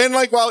 And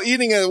like while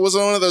eating it was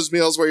one of those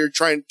meals where you're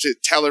trying to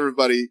tell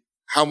everybody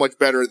how much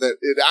better that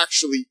it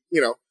actually,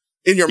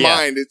 in your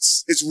mind,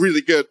 it's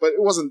really good, but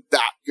it wasn't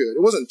that good.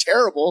 It wasn't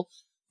terrible,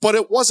 but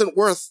it wasn't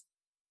worth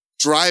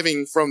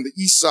driving from the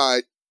east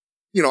side,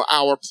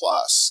 hour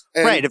plus.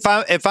 And, right.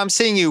 If I'm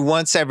seeing you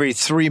once every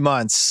 3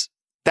 months,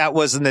 that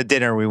wasn't the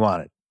dinner we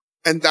wanted.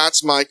 And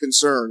that's my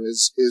concern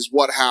is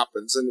what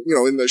happens. And,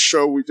 in the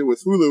show we do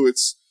with Hulu,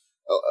 it's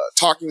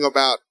talking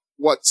about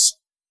what's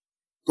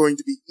going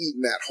to be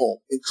eaten at home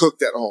and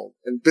cooked at home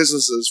and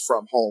businesses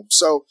from home.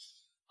 So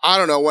I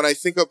don't know. When I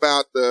think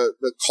about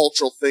the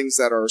cultural things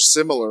that are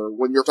similar,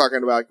 when you're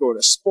talking about going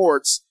to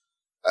sports,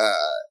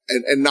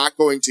 and not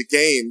going to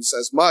games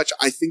as much,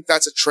 I think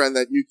that's a trend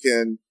that you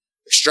can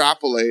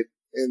extrapolate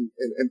and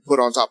put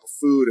on top of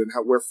food and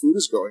where food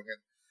is going. And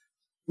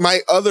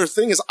my other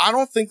thing is, I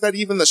don't think that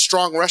even the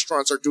strong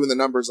restaurants are doing the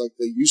numbers like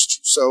they used to.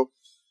 So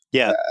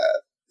yeah,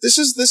 this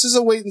is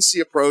a wait and see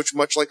approach,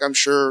 much like I'm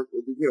sure,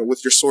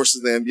 with your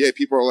sources in the NBA,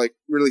 people are like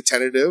really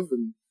tentative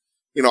and,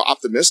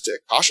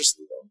 optimistic,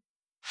 cautiously though.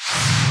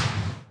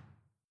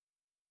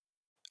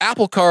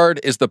 Apple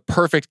Card is the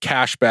perfect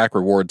cashback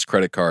rewards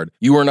credit card.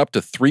 You earn up to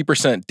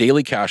 3%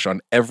 daily cash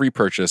on every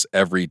purchase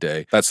every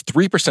day. That's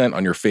 3%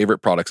 on your favorite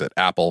products at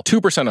Apple,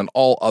 2% on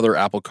all other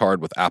Apple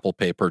Card with Apple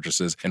Pay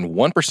purchases, and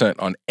 1%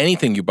 on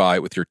anything you buy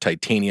with your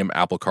titanium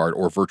Apple Card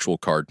or virtual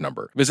card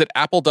number. Visit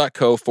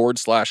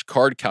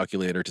apple.co/card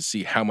calculator to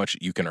see how much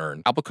you can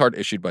earn. Apple Card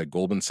issued by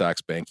Goldman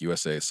Sachs Bank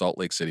USA, Salt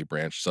Lake City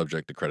branch,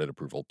 subject to credit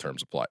approval.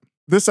 Terms apply.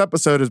 This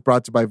episode is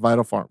brought to you by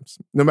Vital Farms.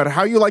 No matter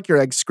how you like your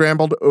eggs,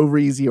 scrambled, over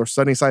easy, or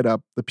sunny side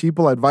up, the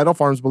people at Vital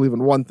Farms believe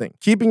in one thing: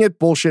 keeping it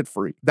bullshit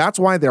free. That's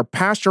why their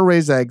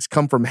pasture-raised eggs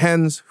come from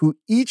hens who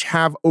each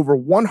have over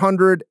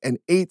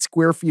 108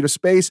 square feet of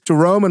space to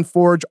roam and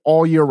forage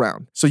all year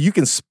round. So you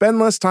can spend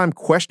less time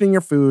questioning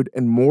your food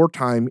and more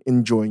time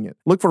enjoying it.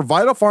 Look for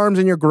Vital Farms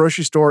in your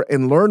grocery store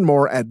and learn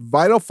more at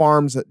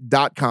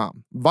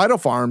vitalfarms.com. Vital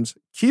Farms,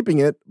 keeping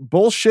it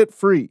bullshit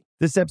free.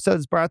 This episode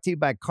is brought to you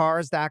by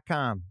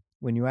Cars.com.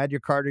 When you add your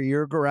car to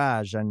your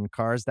garage on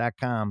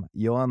Cars.com,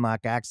 you'll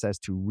unlock access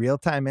to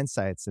real-time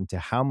insights into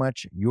how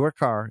much your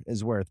car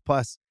is worth.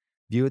 Plus,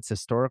 view its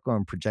historical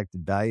and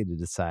projected value to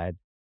decide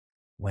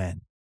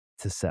when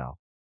to sell.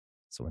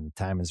 So when the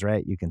time is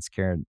right, you can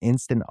secure an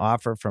instant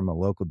offer from a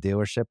local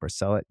dealership or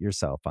sell it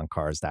yourself on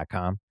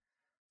Cars.com.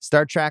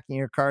 Start tracking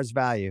your car's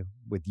value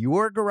with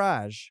your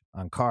garage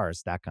on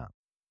Cars.com.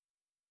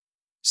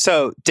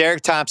 So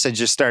Derek Thompson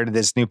just started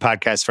this new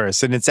podcast for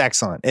us, and it's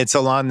excellent. It's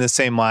along the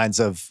same lines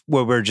of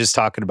what we were just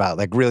talking about,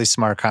 like really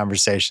smart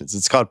conversations.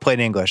 It's called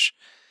Plain English.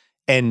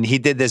 And he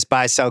did this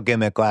buy-sell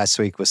gimmick last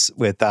week with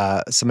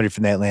somebody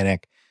from the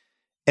Atlantic.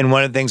 And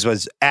one of the things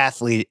was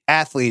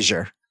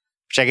athleisure,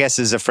 which I guess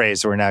is a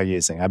phrase we're now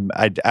using.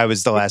 I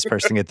was the last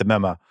person to get the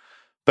memo.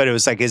 But it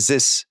was like, is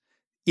this,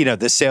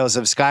 the sales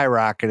have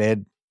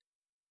skyrocketed.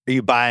 Are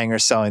you buying or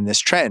selling this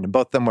trend? And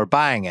both of them were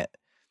buying it.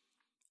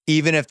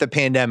 Even if the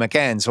pandemic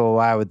ends, well,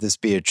 why would this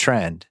be a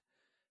trend?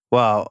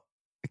 Well,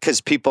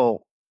 because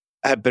people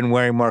have been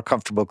wearing more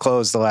comfortable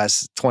clothes the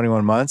last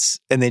 21 months,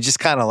 and they just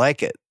kind of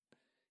like it.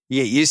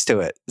 You get used to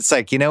it. It's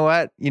like, you know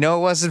what? It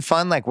wasn't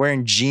fun? Like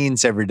wearing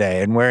jeans every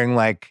day and wearing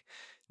like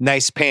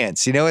nice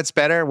pants. You know what's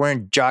better?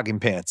 Wearing jogging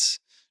pants.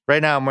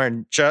 Right now I'm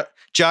wearing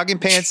jogging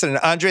pants and an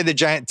Andre the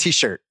Giant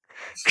t-shirt.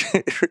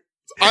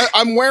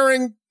 I'm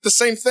wearing the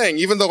same thing,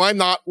 even though I'm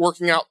not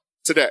working out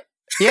today.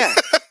 Yeah,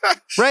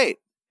 right.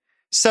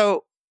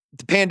 So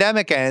the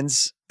pandemic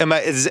ends. Am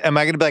I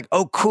going to be like,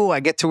 oh, cool,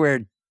 I get to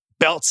wear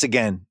belts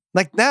again?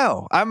 Like,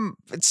 no,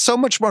 it's so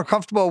much more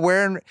comfortable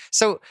wearing.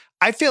 So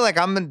I feel like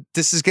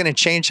this is going to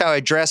change how I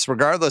dress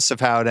regardless of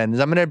how it ends.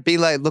 I'm going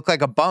to look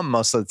like a bum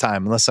most of the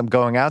time, unless I'm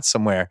going out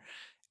somewhere.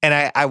 And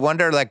I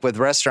wonder, like with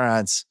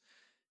restaurants,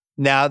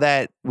 now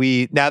that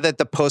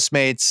the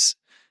Postmates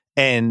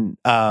and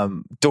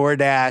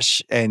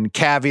DoorDash and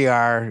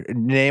Caviar,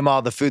 name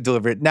all the food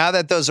delivery, now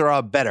that those are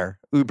all better,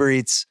 Uber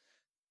Eats,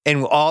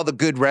 and all the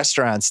good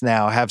restaurants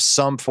now have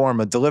some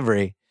form of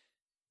delivery,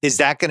 is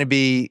that going to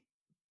be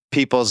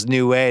people's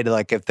new way to,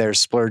 like, if they're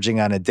splurging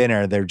on a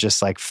dinner, they're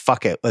just like,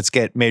 fuck it, let's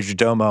get Major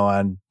Domo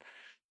on,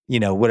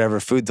 whatever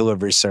food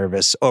delivery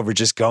service over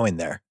just going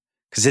there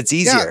because it's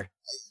easier.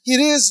 Yeah, it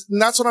is.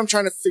 And that's what I'm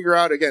trying to figure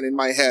out again in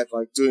my head,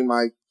 like doing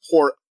my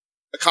poor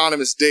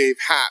economist Dave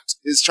hat,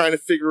 is trying to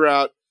figure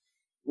out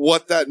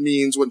what that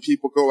means when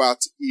people go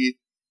out to eat.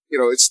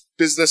 It's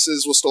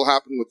businesses will still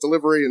happen with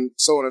delivery and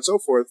so on and so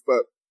forth.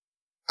 But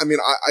I mean,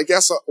 I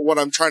guess what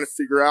I'm trying to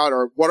figure out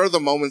are what are the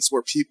moments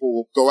where people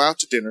will go out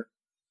to dinner.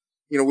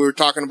 We were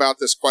talking about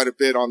this quite a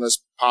bit on this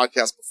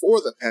podcast before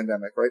the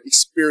pandemic, right?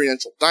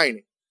 Experiential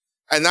dining.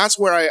 And that's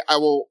where I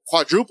will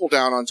quadruple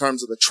down on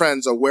terms of the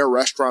trends of where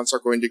restaurants are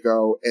going to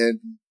go and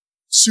be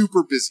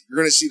super busy. You're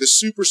going to see the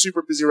super,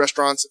 super busy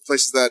restaurants and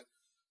places that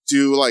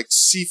do like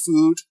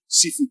seafood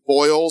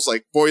boils,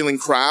 like boiling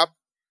crab.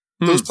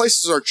 Those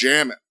places are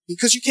jamming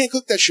because you can't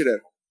cook that shit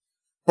at home.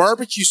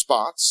 Barbecue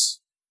spots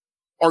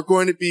are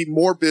going to be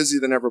more busy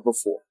than ever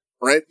before,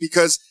 right?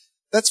 Because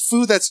that's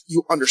food that's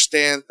you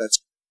understand, that's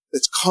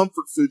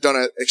comfort food done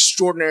at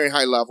extraordinary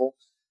high level.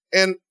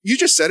 And you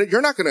just said it, you're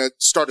not going to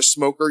start a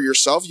smoker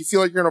yourself. You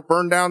feel like you're going to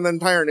burn down the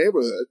entire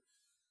neighborhood.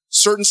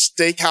 Certain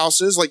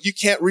steakhouses, like you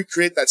can't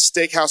recreate that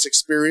steakhouse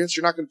experience.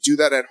 You're not going to do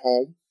that at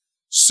home.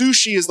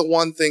 Sushi is the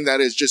one thing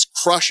that is just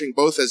crushing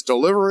both as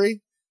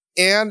delivery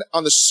and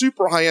on the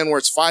super high end where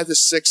it's 5 to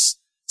 6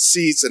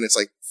 seats and it's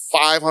like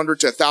 $500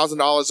 to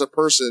 $1,000 a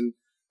person,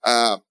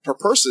 per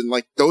person.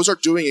 Like those are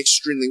doing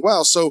extremely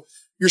well. So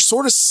you're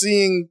sort of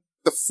seeing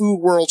the food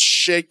world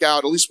shake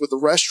out, at least with the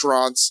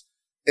restaurants,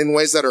 in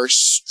ways that are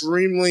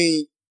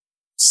extremely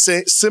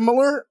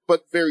similar,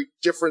 but very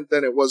different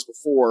than it was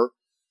before.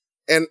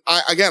 And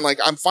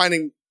I'm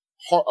finding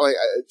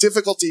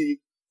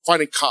difficulty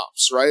finding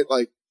comps, right?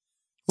 Like,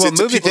 well,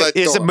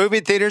 movie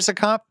theaters a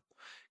comp?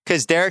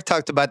 Because Derek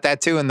talked about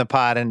that too in the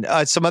pod, and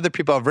some other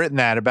people have written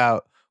that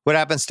about what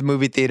happens to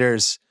movie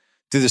theaters.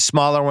 Do the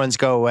smaller ones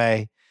go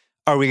away?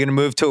 Are we going to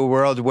move to a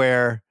world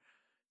where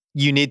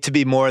you need to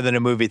be more than a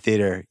movie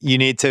theater? You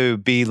need to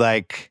be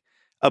like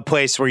a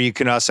place where you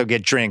can also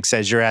get drinks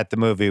as you're at the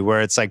movie,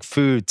 where it's like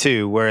food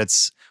too, where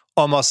it's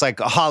almost like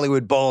a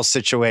Hollywood Bowl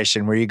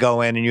situation where you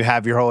go in and you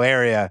have your whole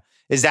area.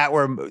 Is that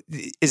where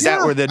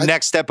the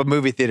next step of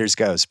movie theaters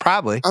goes?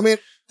 Probably. I mean,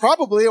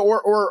 probably,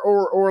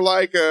 or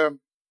like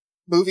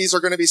movies are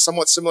going to be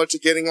somewhat similar to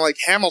getting like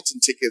Hamilton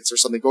tickets or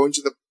something, going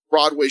to the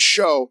Broadway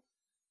show.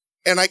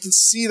 And I can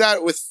see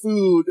that with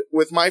food,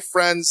 with my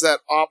friends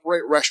that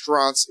operate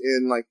restaurants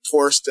in like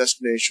tourist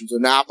destinations or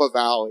Napa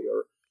Valley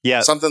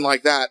or something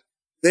like that.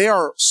 They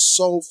are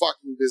so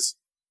fucking busy.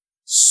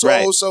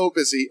 So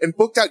busy and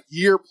booked out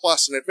year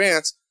plus in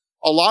advance.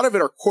 A lot of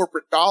it are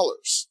corporate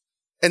dollars.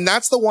 And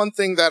that's the one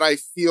thing that I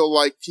feel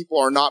like people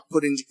are not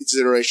putting into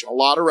consideration. A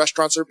lot of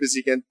restaurants are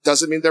busy again.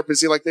 Doesn't mean they're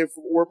busy like they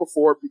were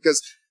before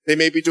because they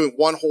may be doing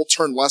one whole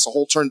turn less, a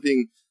whole turn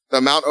being the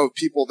amount of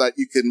people that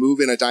you can move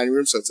in a dining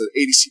room. So it's an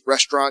 80-seat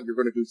restaurant. You're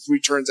going to do 3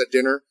 turns at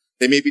dinner.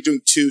 They may be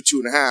doing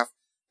 2.5.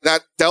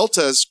 That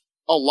delta is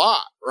a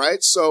lot,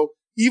 right? So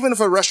even if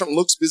a restaurant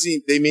looks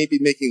busy, they may be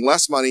making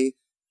less money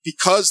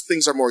because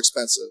things are more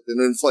expensive than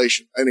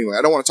inflation. Anyway,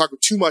 I don't want to talk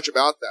too much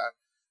about that.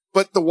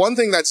 But the one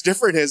thing that's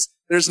different is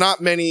there's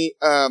not many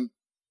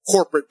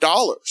corporate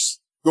dollars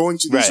going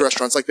to these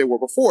restaurants like they were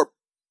before.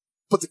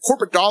 but the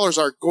corporate dollars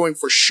are going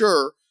for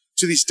sure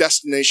to these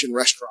destination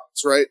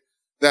restaurants, right?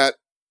 That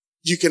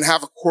you can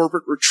have a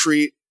corporate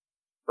retreat,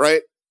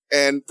 right?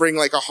 And bring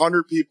like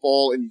 100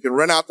 people and you can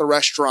rent out the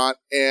restaurant.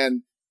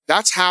 And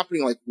that's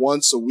happening like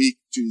once a week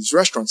to these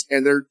restaurants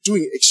and they're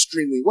doing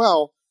extremely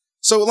well.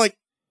 So like,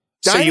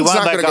 so you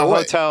want like a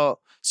hotel, away.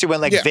 So you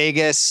went like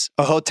Vegas,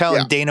 a hotel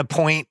in Dana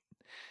Point,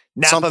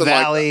 Napa Something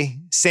Valley, like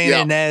San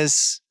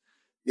Ynez,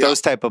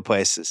 those type of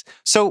places.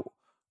 So,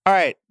 all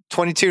right,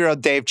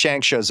 22-year-old Dave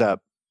Chang shows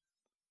up.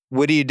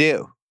 What do you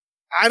do?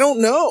 I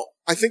don't know.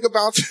 I think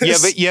about this. Yeah,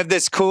 but you have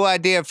this cool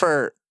idea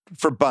for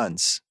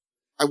buns.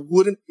 I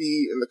wouldn't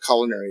be in the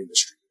culinary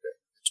industry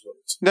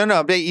today.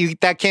 No, but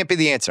that can't be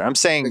the answer. I'm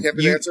saying that can't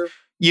be the answer.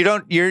 You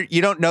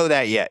don't know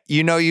that yet.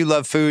 You know you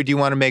love food. You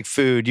want to make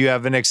food. You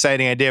have an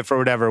exciting idea for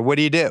whatever. What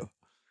do you do?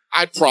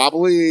 I'd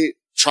probably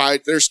try.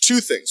 There's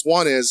two things.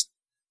 One is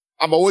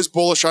I'm always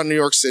bullish on New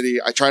York City.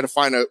 I try to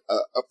find a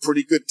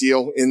pretty good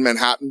deal in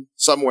Manhattan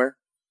somewhere,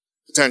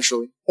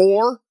 potentially.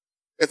 Or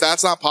if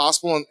that's not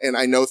possible and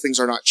I know things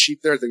are not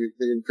cheap there, they're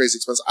getting crazy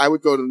expensive, I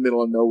would go to the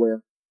middle of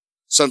nowhere,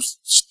 some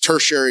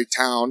tertiary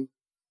town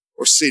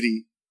or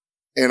city,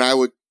 and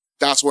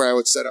that's where I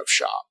would set up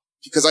shop.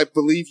 Because I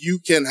believe you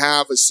can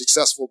have a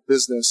successful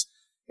business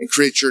and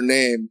create your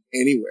name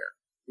anywhere,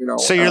 you know.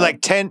 So you're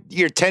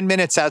you're 10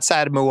 minutes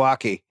outside of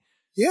Milwaukee.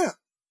 Yeah.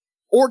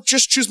 Or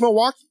just choose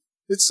Milwaukee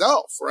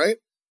itself, right?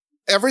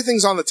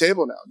 Everything's on the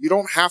table now. You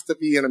don't have to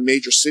be in a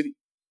major city.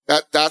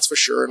 That's for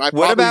sure. And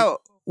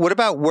what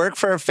about work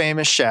for a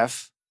famous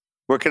chef,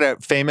 work at a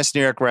famous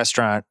New York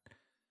restaurant,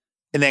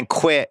 and then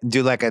quit and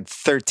do like a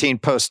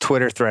 13-post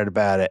Twitter thread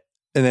about it,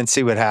 and then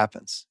see what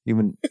happens?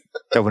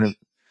 That wouldn't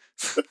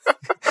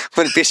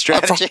be a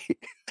strategy.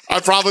 I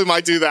probably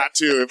might do that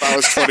too if I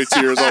was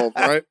 22 years old,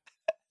 right?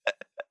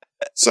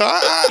 So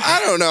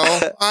I don't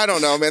know. I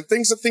don't know, man.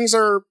 Things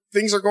are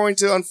going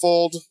to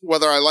unfold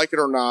whether I like it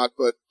or not.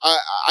 But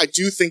I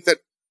do think that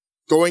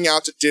going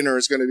out to dinner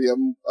is going to be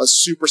a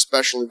super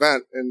special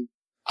event. And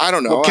I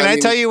don't know. Well, can I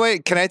tell you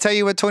what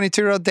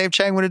 22-year-old Dave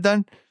Chang would have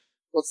done?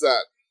 What's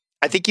that?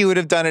 I think you would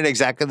have done it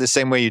exactly the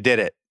same way you did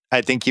it.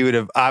 I think you would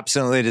have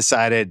absolutely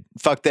decided,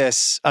 fuck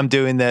this, I'm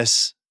doing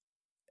this.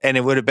 And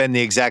it would have been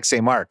the exact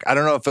same arc. I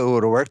don't know if it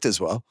would have worked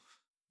as well,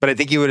 but I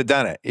think you would have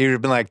done it. You would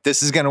have been like,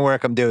 this is going to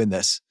work. I'm doing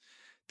this.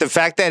 The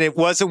fact that it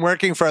wasn't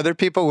working for other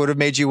people would have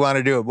made you want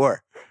to do it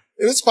more.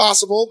 It's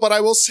possible, but I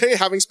will say,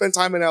 having spent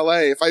time in LA,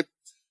 if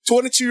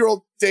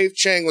 22-year-old Dave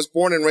Chang was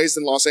born and raised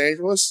in Los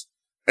Angeles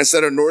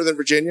instead of Northern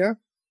Virginia,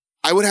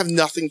 I would have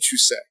nothing to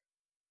say.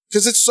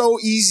 Because it's so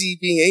easy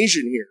being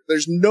Asian here.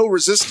 There's no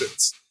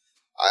resistance.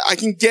 I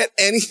can get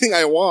anything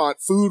I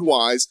want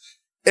food-wise.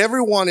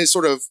 Everyone is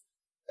sort of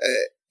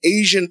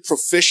Asian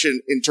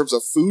proficient in terms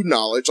of food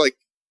knowledge. Like,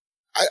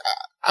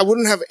 I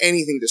wouldn't have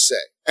anything to say.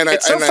 And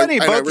it's so funny.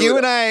 Both you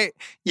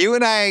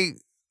and I,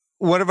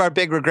 one of our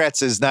big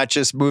regrets is not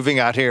just moving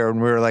out here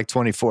when we were like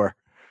 24.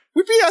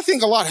 We'd be, I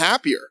think, a lot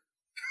happier.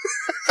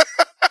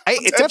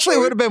 It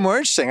definitely would have been more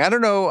interesting. I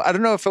don't know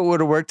if it would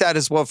have worked out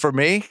as well for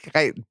me.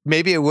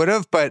 Maybe it would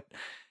have, but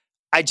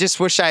I just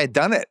wish I had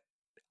done it.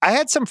 I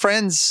had some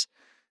friends.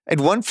 I had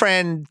one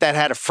friend that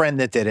had a friend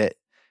that did it.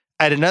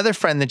 I had another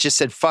friend that just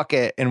said, fuck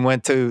it, and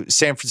went to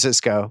San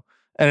Francisco.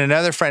 And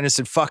another friend who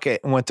said, fuck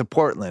it, and went to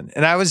Portland.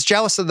 And I was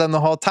jealous of them the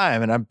whole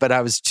time, but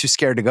I was too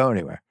scared to go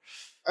anywhere.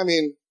 I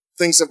mean,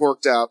 things have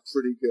worked out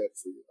pretty good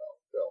for you, though,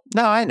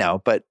 Bill. No, I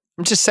know, but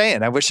I'm just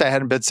saying, I wish I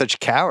hadn't been such a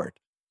coward.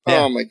 Yeah.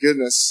 Oh, my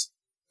goodness.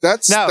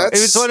 It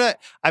was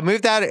I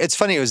moved out. It's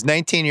funny. It was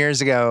 19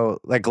 years ago,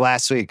 like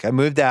last week. I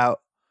moved out,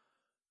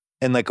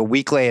 and like a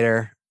week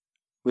later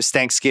was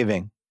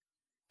Thanksgiving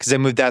because I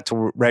moved out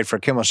to write for a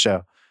Kimmel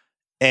show.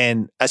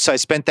 And so I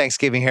spent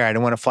Thanksgiving here. I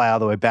didn't want to fly all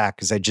the way back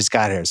because I just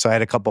got here. So I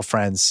had a couple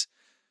friends.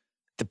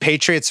 The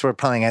Patriots were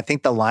playing, I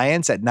think, the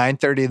Lions at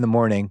 9:30 in the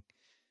morning.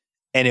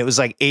 And it was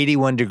like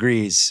 81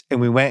 degrees.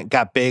 And we went and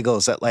got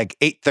bagels at like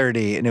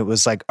 8:30. And it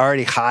was like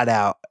already hot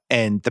out.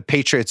 And the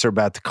Patriots are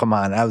about to come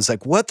on. And I was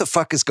like, what the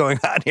fuck is going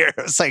on here?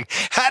 I was like,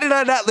 how did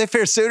I not live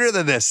here sooner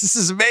than this? This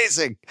is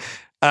amazing.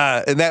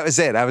 And that was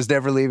it. I was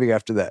never leaving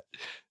after that.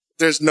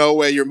 There's no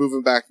way you're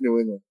moving back to New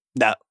England.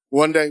 No.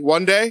 One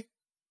day?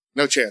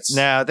 No chance.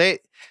 No,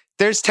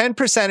 there's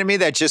 10% of me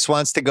that just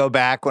wants to go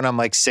back when I'm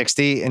like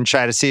 60 and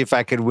try to see if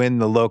I could win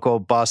the local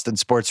Boston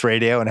sports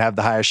radio and have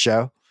the highest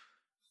show.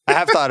 I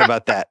have thought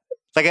about that.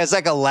 Like as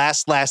like a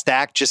last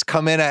act, just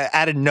come in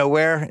out of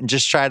nowhere and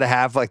just try to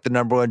have like the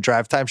 #1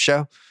 drive time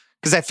show.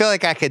 Because I feel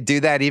like I could do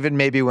that even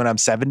maybe when I'm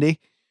 70.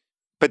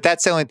 But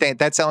that's the only thing.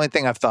 That's the only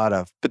thing I've thought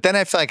of. But then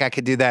I feel like I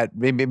could do that.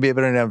 Maybe I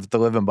don't have to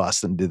live in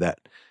Boston to do that.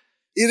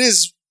 It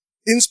is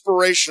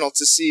inspirational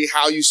to see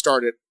how you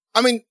started.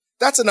 I mean,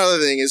 that's another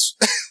thing is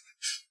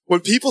when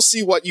people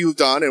see what you've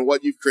done and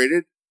what you've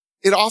created,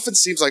 it often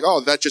seems like,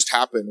 oh, that just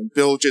happened. And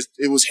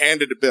it was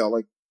handed to Bill.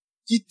 Like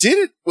he did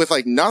it with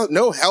like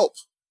no help,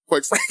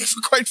 quite frankly.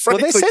 Well,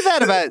 they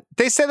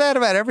say that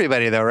about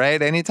everybody though,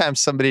 right? Anytime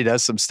somebody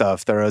does some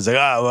stuff, they're always like,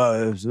 oh,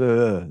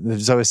 well,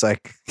 there's always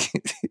like,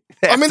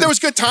 I mean, there was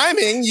good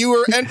timing. You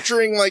were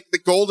entering like the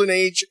golden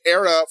age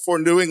era for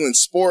New England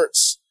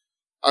sports.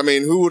 I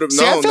mean, who would have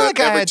known? I feel that like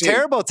I had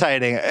terrible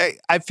timing.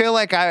 I feel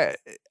like I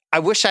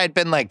wish I'd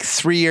been like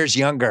 3 years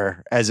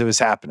younger as it was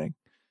happening.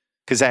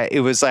 Because I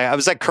was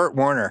like Kurt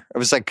Warner. I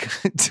was like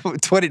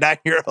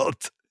 29-year-old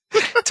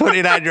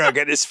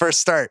getting his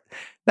first start.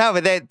 No,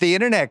 but the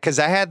internet, because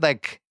I had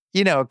like,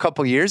 a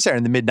couple years there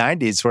in the mid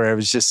 90s where it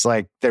was just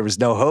like, there was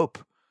no hope.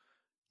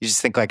 You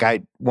just think like,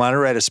 I want to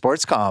write a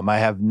sports column. I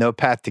have no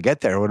path to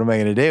get there. What am I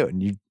going to do?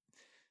 And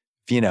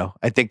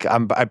I think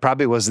I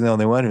probably wasn't the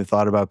only one who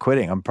thought about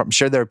quitting. I'm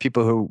sure there are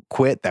people who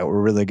quit that were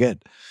really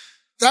good.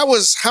 That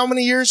was how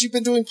many years you've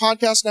been doing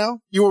podcasts now?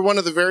 You were one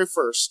of the very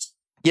first.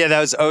 Yeah,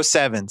 that was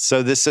 2007.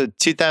 So this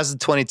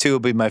 2022 will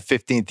be my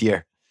 15th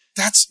year.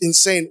 That's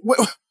insane.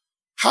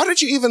 How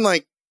did you even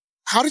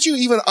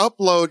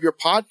upload your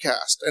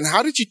podcast? And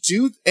how did you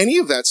do any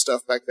of that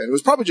stuff back then? It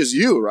was probably just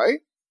you, right?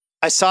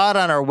 I saw it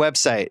on our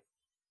website.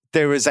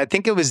 I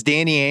think it was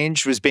Danny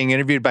Ainge was being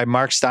interviewed by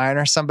Mark Stein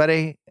or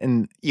somebody.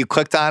 And you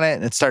clicked on it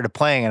and it started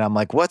playing. And I'm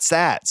like, what's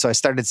that? So I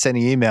started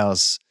sending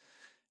emails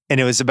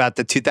and it was about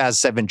the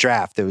 2007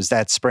 draft. It was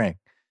that spring.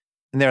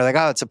 And they were like,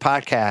 oh, it's a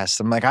podcast.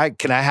 I'm like,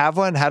 can I have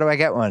one? How do I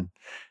get one?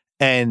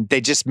 And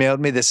they just mailed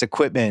me this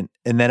equipment.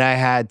 And then I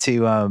had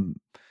to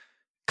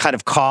kind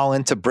of call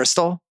into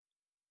Bristol.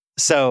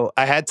 So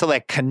I had to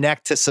like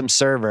connect to some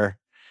server.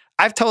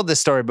 I've told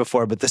this story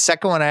before, but the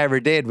second one I ever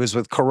did was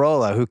with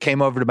Corolla, who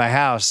came over to my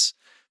house,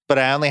 but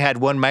I only had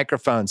one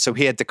microphone. So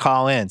he had to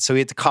call in. So he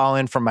had to call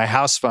in from my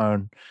house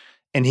phone.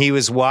 And he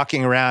was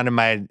walking around on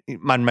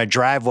my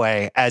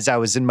driveway as I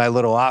was in my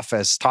little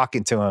office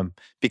talking to him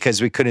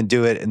because we couldn't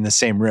do it in the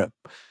same room.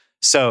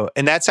 So,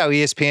 and that's how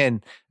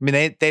ESPN, I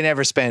mean, they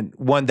never spent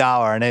 $1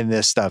 on any of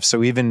this stuff.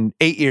 So even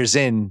 8 years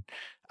in,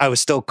 I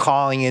was still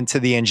calling into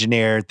the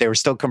engineer. They were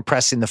still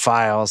compressing the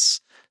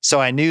files. So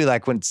I knew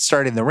like when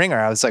starting The Ringer,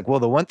 I was like, well,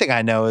 the one thing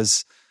I know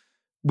is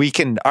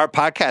our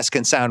podcast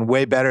can sound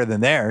way better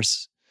than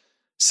theirs.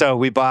 So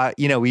we bought,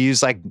 we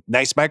use like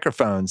nice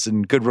microphones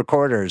and good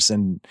recorders,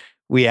 and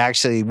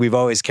we've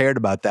always cared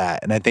about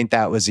that. And I think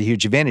that was a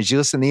huge advantage. You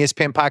listen to the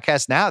ESPN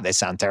podcast now, they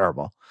sound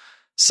terrible.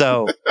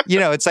 So,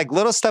 it's like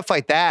little stuff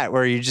like that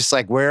where you're just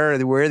like, where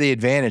are the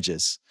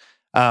advantages?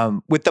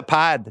 With the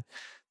pod,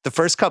 the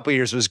first couple of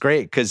years was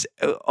great because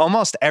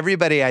almost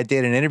everybody I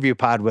did an interview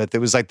pod with, it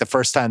was like the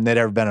first time they'd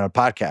ever been on a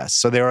podcast.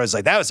 So they were always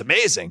like, that was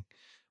amazing.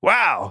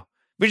 Wow.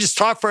 We just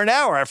talked for an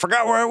hour. I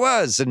forgot where I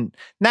was. And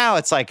now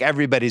it's like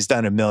everybody's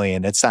done a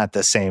million. It's not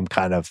the same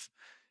kind of,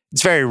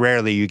 it's very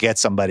rarely you get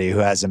somebody who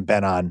hasn't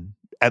been on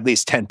at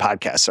least 10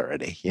 podcasts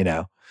already,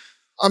 I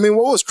mean,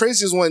 what was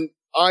crazy is when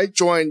I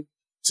joined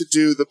to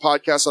do the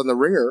podcast on The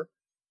Ringer,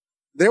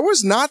 there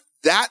was not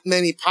that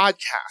many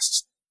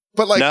podcasts.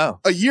 But like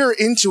a year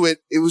into it,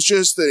 it was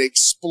just an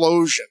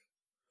explosion.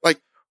 Like,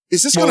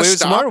 is this going to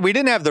stop? We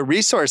didn't have the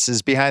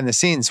resources behind the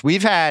scenes.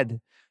 We've had,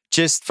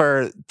 just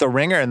for The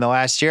Ringer in the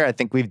last year, I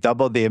think we've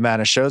doubled the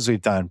amount of shows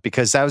we've done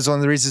because that was one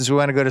of the reasons we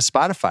want to go to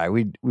Spotify.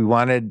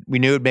 We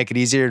knew it'd make it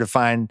easier to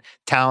find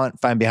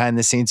talent, find behind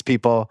the scenes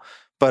people,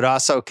 but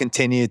also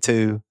continue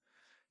to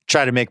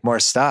try to make more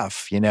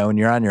stuff. When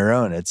you're on your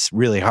own, it's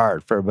really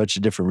hard for a bunch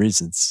of different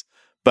reasons.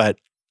 But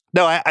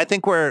no, I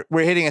think we're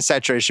hitting a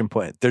saturation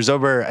point. There's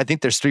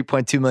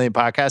 3.2 million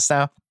podcasts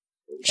now.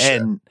 Sure.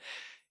 And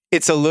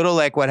it's a little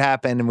like what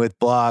happened with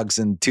blogs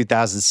in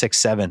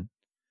 2006-07.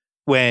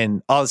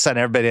 When all of a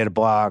sudden everybody had a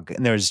blog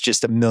and there was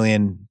just a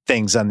million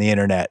things on the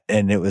internet.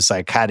 And it was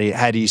like, how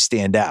do you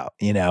stand out?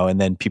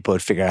 And then people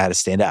would figure out how to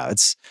stand out.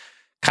 It's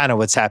kind of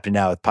what's happening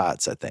now with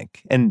pods, I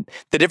think. And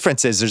the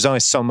difference is there's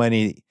only so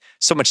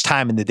much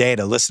time in the day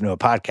to listen to a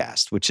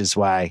podcast, which is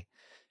why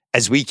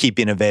as we keep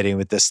innovating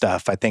with this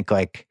stuff, I think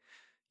like,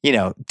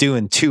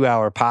 doing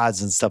 2-hour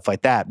pods and stuff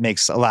like that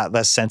makes a lot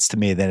less sense to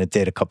me than it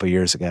did a couple of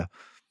years ago.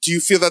 Do you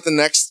feel that the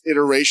next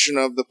iteration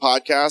of the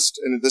podcast,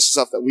 and this is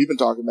stuff that we've been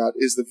talking about,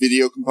 is the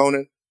video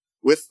component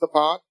with the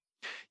pod?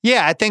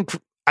 Yeah, I think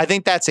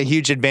that's a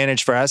huge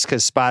advantage for us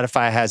because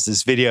Spotify has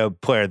this video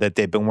player that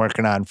they've been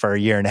working on for a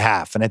year and a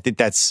half. And I think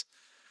that's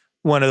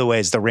one of the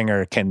ways The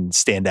Ringer can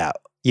stand out.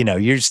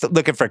 You're just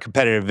looking for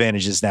competitive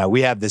advantages now.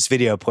 We have this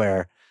video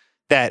player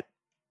that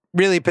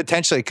really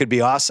potentially could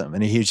be awesome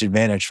and a huge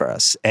advantage for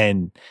us.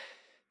 And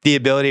the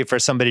ability for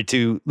somebody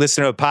to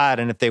listen to a pod,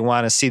 and if they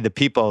want to see the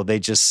people, they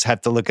just have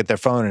to look at their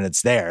phone and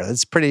it's there.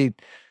 It's pretty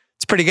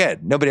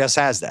good. Nobody else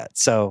has that.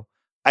 So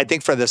I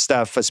think for this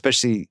stuff,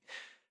 especially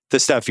the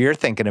stuff you're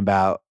thinking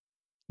about,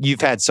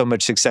 you've had so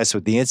much success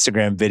with the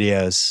Instagram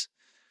videos,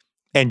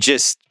 and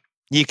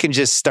you can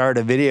just start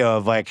a video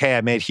of like, hey,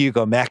 I made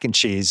Hugo mac and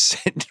cheese,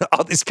 and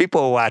all these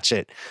people will watch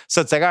it.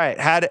 So it's like, all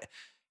right,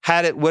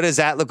 what does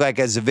that look like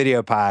as a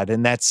video pod?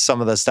 And that's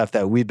some of the stuff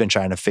that we've been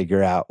trying to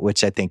figure out,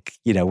 which I think,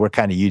 we're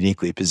kind of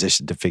uniquely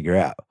positioned to figure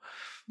out.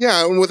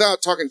 Yeah. And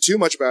without talking too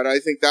much about it, I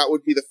think that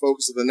would be the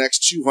focus of the next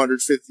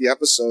 250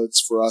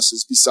 episodes for us,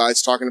 is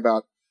besides talking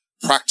about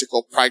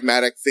practical,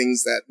 pragmatic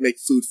things that make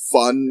food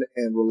fun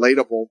and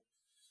relatable,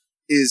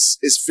 is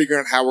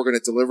figuring out how we're going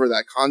to deliver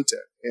that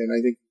content. And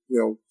I think,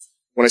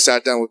 when I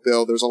sat down with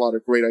Bill, there's a lot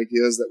of great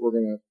ideas that we're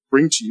going to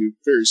bring to you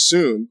very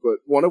soon, but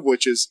one of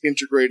which is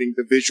integrating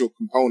the visual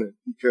component,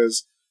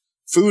 because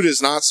food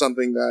is not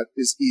something that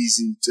is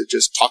easy to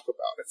just talk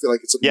about. I feel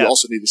like it's something you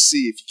also need to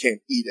see if you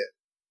can't eat it.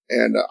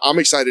 And I'm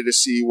excited to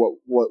see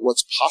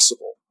what's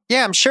possible.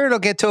 Yeah, I'm sure it'll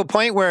get to a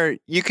point where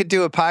you could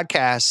do a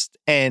podcast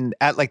and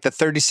at like the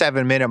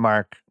 37-minute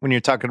mark, when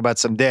you're talking about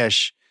some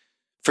dish,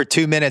 for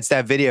 2 minutes,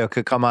 that video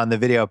could come on the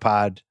video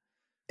pod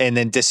and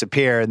then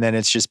disappear. And then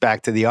it's just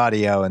back to the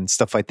audio and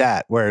stuff like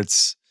that, where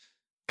it's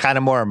kind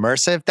of more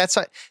immersive. That's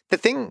what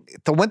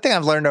the one thing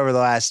I've learned over the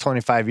last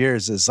 25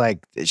 years is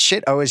like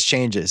shit always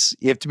changes.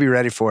 You have to be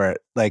ready for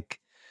it. Like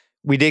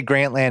we did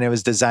Grantland. It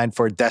was designed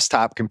for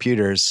desktop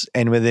computers.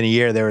 And within a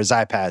year there was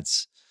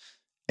iPads.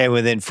 And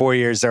within 4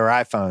 years there were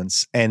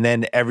iPhones. And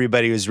then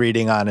everybody was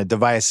reading on a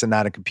device and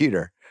not a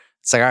computer.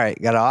 It's like, all right,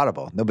 you got an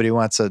Audible. Nobody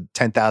wants a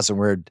 10,000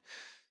 word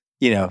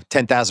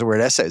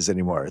essays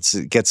anymore.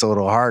 It gets a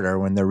little harder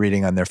when they're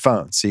reading on their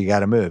phone. So you got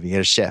to move, you got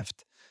to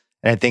shift.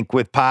 And I think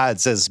with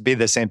pods, it'll be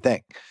the same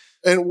thing.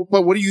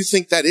 But what do you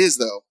think that is,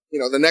 though?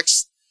 The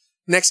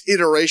next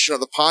iteration of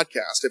the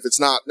podcast, if it's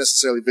not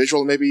necessarily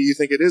visual, maybe you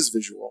think it is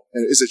visual.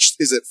 And is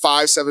it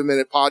 5-7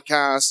 minute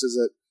podcast?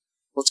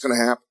 What's going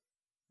to happen?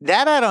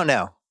 That I don't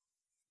know.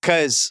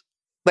 Cause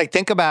like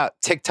think about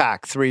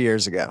TikTok 3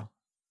 years ago.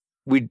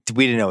 We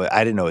didn't know it.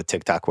 I didn't know what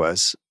TikTok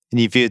was. And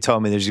if you had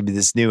told me there's gonna be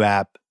this new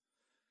app,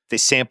 they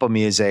sample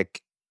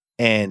music,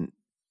 and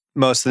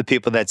most of the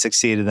people that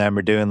succeed in them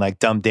are doing like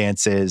dumb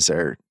dances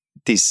or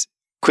these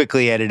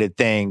quickly edited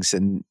things,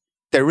 and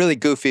they're really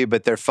goofy,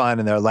 but they're fun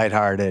and they're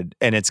lighthearted,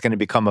 and it's going to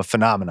become a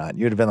phenomenon.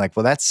 You'd have been like,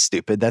 well, that's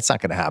stupid. That's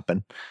not going to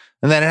happen.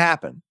 And then it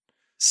happened.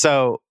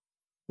 So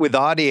with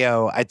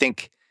audio, I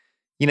think,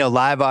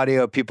 live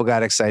audio, people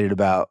got excited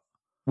about.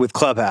 With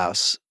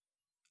Clubhouse,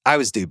 I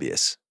was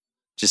dubious,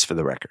 just for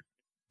the record.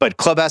 But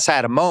Clubhouse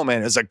had a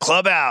moment. It was like,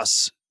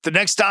 Clubhouse, the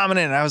next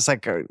dominant. And I was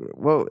like,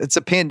 well, it's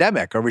a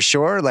pandemic. Are we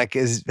sure? Like,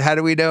 how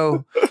do we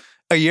know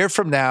a year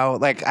from now?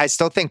 Like, I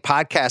still think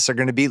podcasts are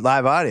going to beat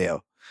live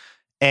audio.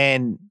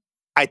 And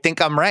I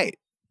think I'm right.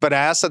 But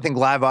I also think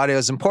live audio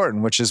is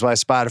important, which is why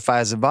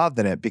Spotify is involved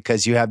in it,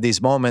 because you have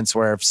these moments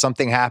where if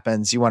something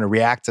happens, you want to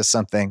react to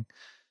something.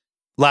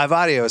 Live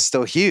audio is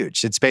still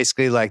huge. It's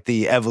basically like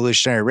the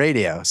evolutionary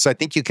radio. So I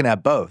think you can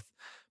have both.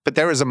 But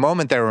there was a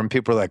moment there when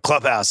people were like,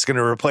 Clubhouse is going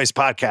to replace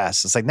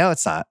podcasts. It's like, no,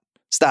 it's not.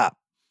 Stop.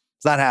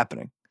 It's not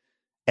happening.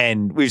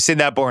 And we've seen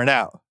that borne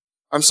out.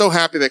 I'm so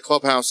happy that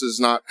Clubhouse is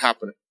not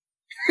happening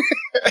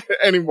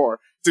anymore.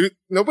 Dude,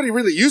 nobody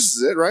really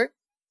uses it, right?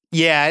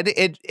 Yeah,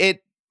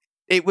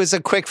 it was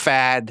a quick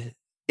fad.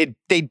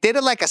 They did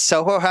it like a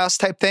Soho House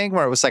type thing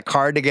where it was like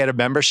hard to get a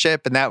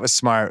membership, and that was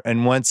smart.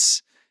 And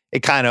once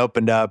it kind of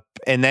opened up,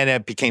 and then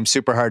it became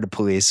super hard to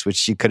police,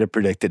 which you could have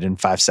predicted in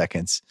 5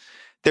 seconds.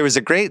 There was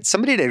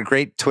somebody did a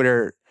great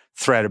Twitter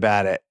thread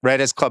about it, right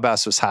as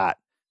Clubhouse was hot.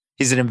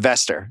 He's an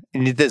investor,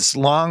 and he did this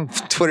long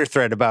Twitter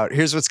thread about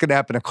here's what's going to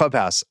happen to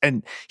Clubhouse.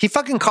 And he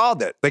fucking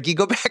called it. Like, you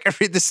go back and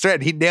read this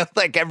thread, he nailed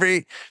like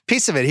every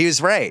piece of it. He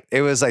was right.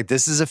 It was like,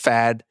 this is a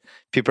fad.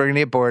 People are going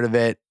to get bored of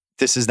it.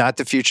 This is not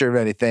the future of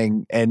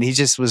anything. And he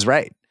just was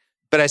right.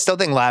 But I still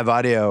think live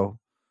audio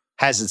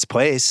has its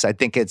place. I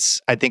think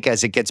as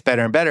it gets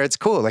better and better, it's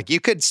cool. Like, you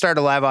could start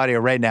a live audio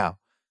right now,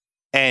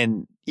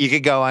 and you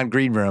could go on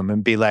Green Room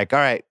and be like, all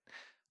right,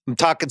 I'm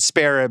talking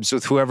spare ribs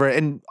with whoever,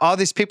 and all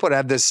these people would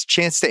have this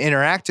chance to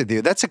interact with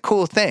you. That's a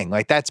cool thing.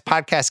 Like,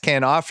 podcast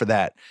can't offer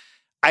that.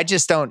 I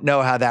just don't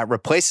know how that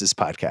replaces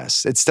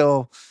podcasts. It's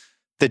still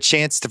the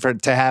chance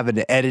to have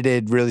an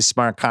edited, really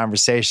smart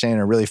conversation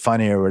or really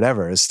funny or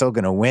whatever is still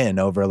going to win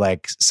over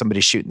like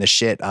somebody shooting the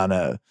shit on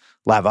a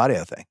live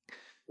audio thing.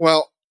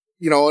 Well,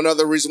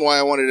 another reason why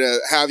I wanted to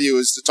have you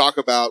is to talk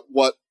about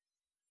what,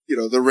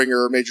 the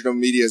Ringer or Major Dome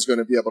Media is going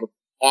to be able to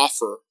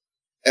offer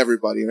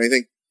everybody. And I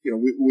think,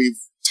 we've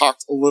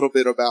talked a little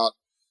bit about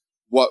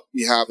what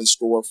we have in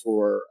store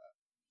for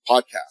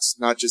podcasts,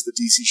 not just the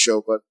DC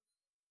show, but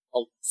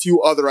a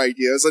few other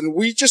ideas. And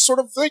we just sort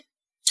of like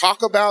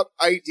talk about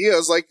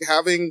ideas like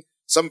having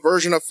some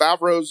version of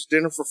Favreau's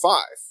Dinner for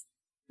Five.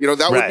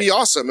 That would be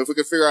awesome if we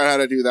could figure out how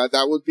to do that.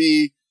 That would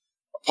be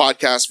a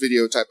podcast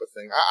video type of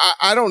thing.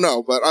 I don't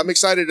know, but I'm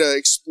excited to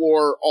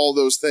explore all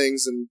those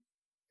things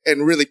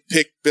and really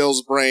pick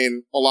Bill's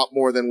brain a lot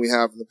more than we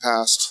have in the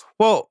past.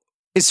 Well,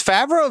 is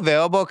Favreau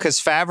available? Because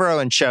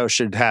Favreau and Cho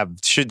should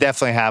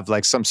definitely have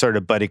like some sort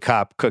of buddy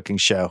cop cooking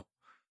show.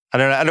 I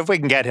don't know if we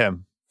can get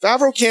him.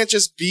 Favreau can't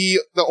just be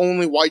the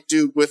only white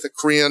dude with a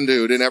Korean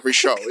dude in every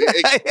show.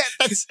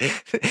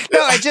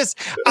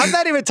 I'm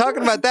not even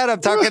talking about that. I'm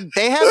talking,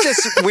 they have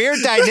this weird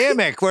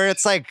dynamic where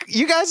it's like,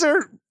 you guys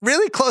are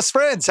really close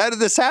friends. How did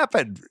this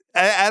happen?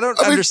 I don't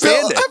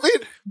understand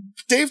it.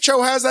 Dave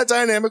Cho has that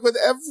dynamic with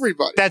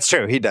everybody. That's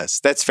true. He does.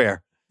 That's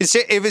fair.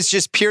 It was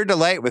just pure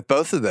delight with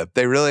both of them.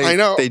 They really, I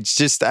know. They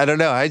just, I don't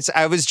know.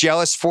 I was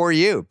jealous for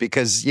you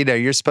because,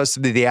 you're supposed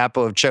to be the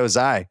apple of Cho's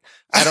eye.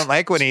 I don't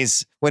like when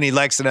he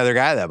likes another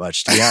guy that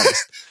much, to be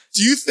honest.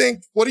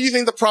 What do you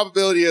think the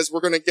probability is we're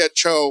going to get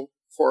Cho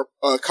for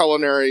a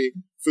culinary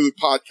food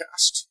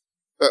podcast?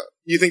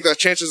 You think the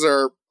chances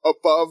are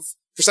above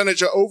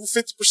percentage of over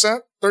 50%,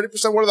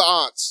 30%? What are the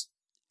odds?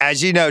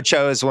 As you know,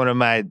 Cho is one of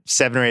my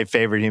 7 or 8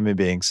 favorite human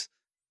beings.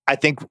 I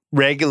think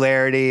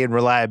regularity and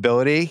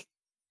reliability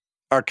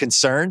are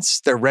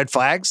concerns. They're red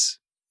flags.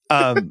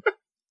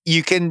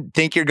 You can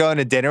think you're going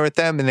to dinner with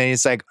them, and then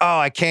he's like, "Oh,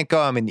 I can't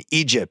go. I'm in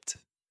Egypt."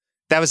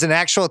 That was an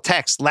actual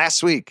text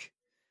last week.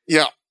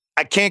 Yeah.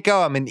 I can't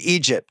go. I'm in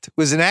Egypt. It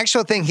was an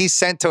actual thing he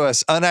sent to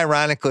us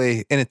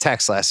unironically in a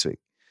text last week.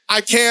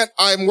 I can't.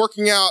 I'm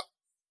working out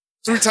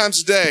 3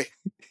 times a day.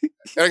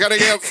 And I got to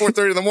get up at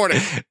 4:30 in the morning.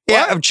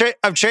 Yeah, What?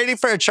 I'm training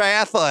for a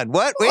triathlon.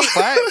 What? Wait,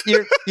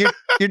 what?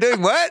 You're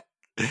doing what?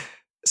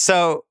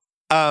 So,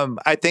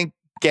 I think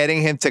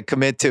getting him to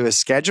commit to a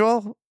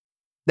schedule.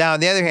 Now,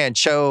 on the other hand,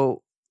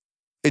 Cho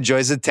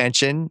enjoys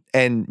attention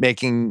and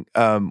making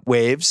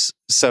waves.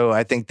 So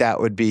I think that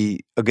would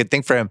be a good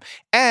thing for him.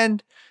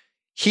 And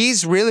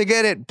he's really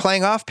good at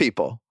playing off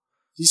people.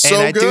 He's so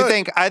and good. I do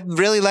think I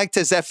really liked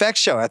his FX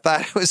show. I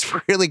thought it was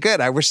really good.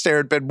 I wish there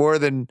had been more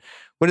than,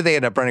 what did they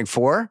end up running,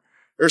 4?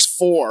 There's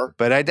 4.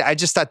 But I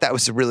just thought that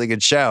was a really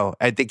good show.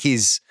 I think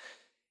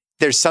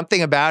there's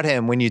something about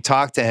him when you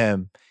talk to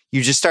him,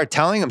 you just start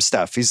telling him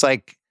stuff. He's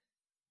like,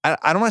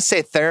 I don't want to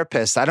say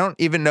therapist. I don't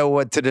even know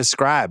what to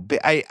describe.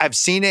 I've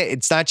seen it.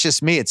 It's not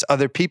just me. It's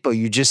other people.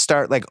 You just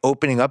start like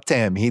opening up to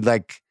him. He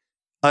like,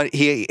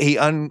 he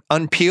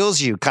unpeels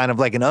you kind of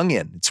like an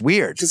onion. It's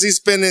weird. Because he's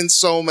been in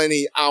so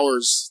many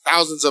hours,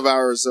 thousands of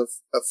hours of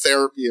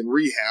therapy and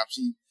rehab.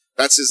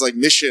 That's his like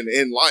mission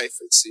in life,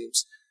 it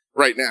seems,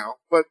 right now.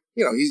 But,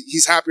 you know,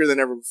 he's happier than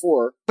ever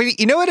before. But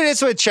you know what it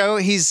is with Cho?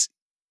 He's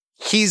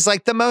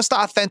like the most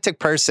authentic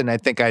person I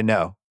think I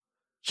know.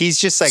 He's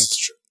just like,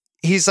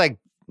 he's like,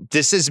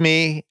 this is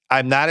me.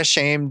 I'm not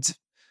ashamed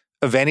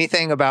of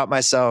anything about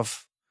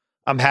myself.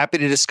 I'm happy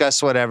to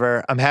discuss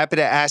whatever. I'm happy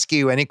to ask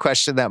you any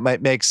question that might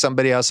make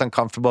somebody else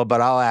uncomfortable, but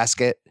I'll ask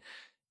it.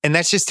 And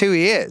that's just who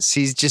he is.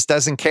 He just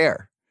doesn't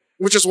care.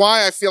 Which is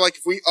why I feel like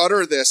if we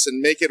utter this and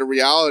make it a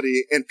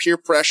reality and peer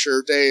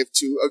pressure Dave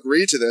to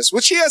agree to this,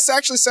 which he has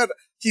actually said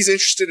he's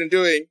interested in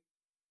doing,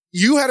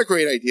 you had a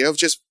great idea of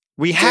just...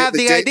 We have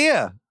the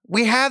idea.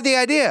 We have the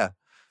idea.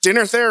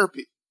 Dinner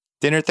therapy.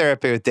 Dinner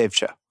therapy with Dave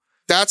Cho.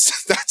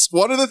 That's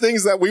one of the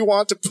things that we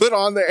want to put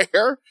on the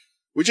air.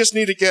 We just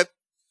need to get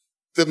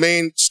the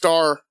main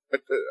star,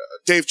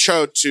 Dave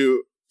Cho,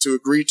 to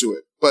agree to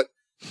it. But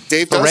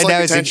Dave does right like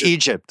now attention. He's in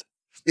Egypt.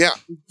 Yeah,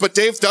 but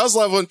Dave does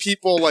love when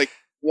people like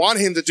want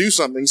him to do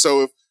something.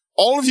 So if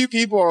all of you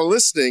people are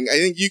listening, I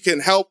think you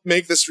can help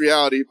make this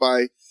reality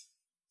by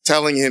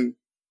telling him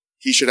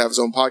he should have his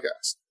own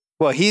podcast.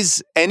 Well,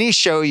 any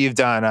show you've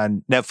done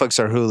on Netflix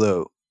or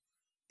Hulu,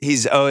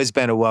 he's always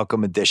been a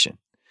welcome addition.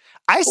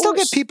 I still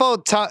get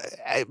people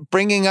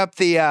bringing up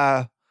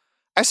I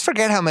just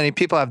forget how many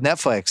people have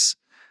Netflix.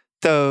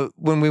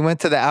 When we went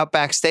to the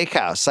Outback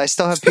Steakhouse, I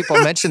still have people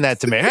mention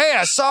that to me. Hey,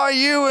 I saw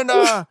you and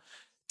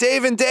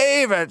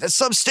Dave at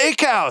some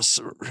steakhouse.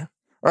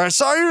 Or I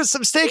saw you at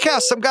some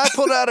steakhouse. Some guy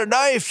pulled out a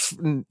knife.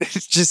 And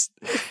it's just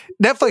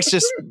Netflix,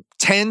 just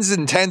tens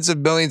and tens of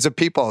millions of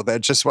people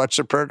that just watch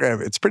the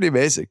program. It's pretty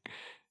amazing.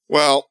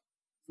 Well,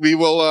 we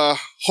will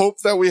hope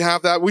that we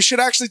have that. We should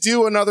actually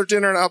do another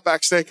dinner at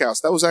Outback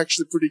Steakhouse. That was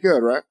actually pretty good,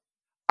 right?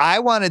 I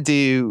want to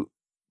do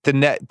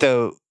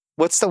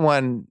what's the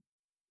one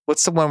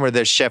where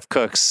the chef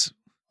cooks?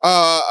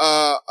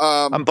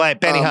 I'm blank.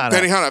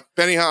 Benihana.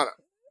 Benihana.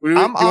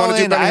 I'm all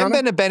in. I haven't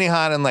been to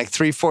Benihana in like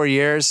 3-4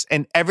 years.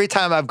 And every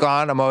time I've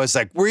gone, I'm always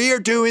like, we are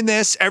doing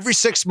this every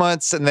 6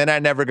 months. And then I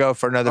never go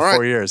for another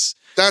 4 years.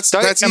 That's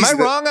am I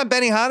wrong on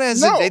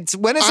Benihana?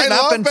 When has it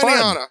not been Benihana.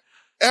 fun?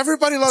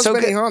 Everybody loves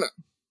Benihana.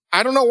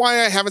 I don't know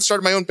why I haven't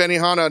started my own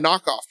Benihana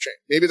knockoff chain.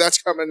 Maybe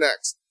that's coming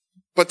next.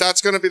 But that's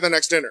going to be the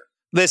next dinner.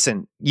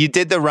 Listen, you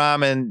did the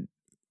ramen,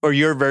 or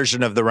your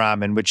version of the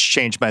ramen, which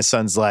changed my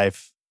son's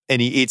life.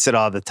 And he eats it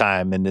all the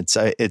time. And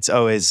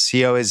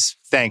he always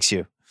thanks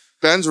you.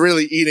 Ben's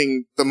really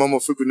eating the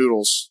Momofuku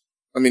noodles.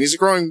 I mean, he's a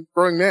growing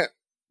man.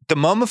 The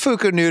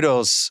Momofuku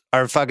noodles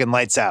are fucking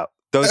lights out.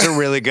 Those are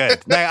really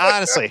good. Like,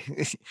 honestly,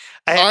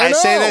 I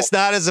say this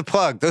not as a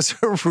plug. Those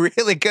are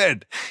really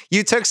good.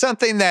 You took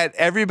something that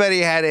everybody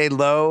had a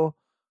low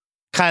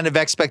kind of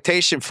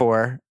expectation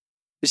for.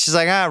 It's just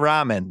like,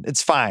 ramen.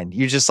 It's fine.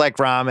 You just like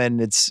ramen.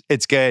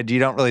 It's good. You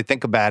don't really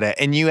think about it.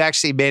 And you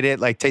actually made it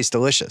like taste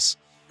delicious.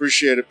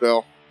 Appreciate it,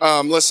 Bill.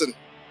 Listen,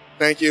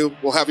 thank you.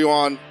 We'll have you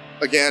on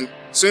again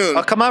soon.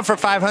 I'll come on for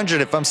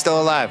 500 if I'm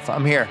still alive.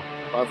 I'm here.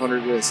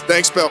 500 days.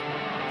 Thanks, Bill.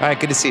 All right.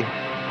 Good to see you.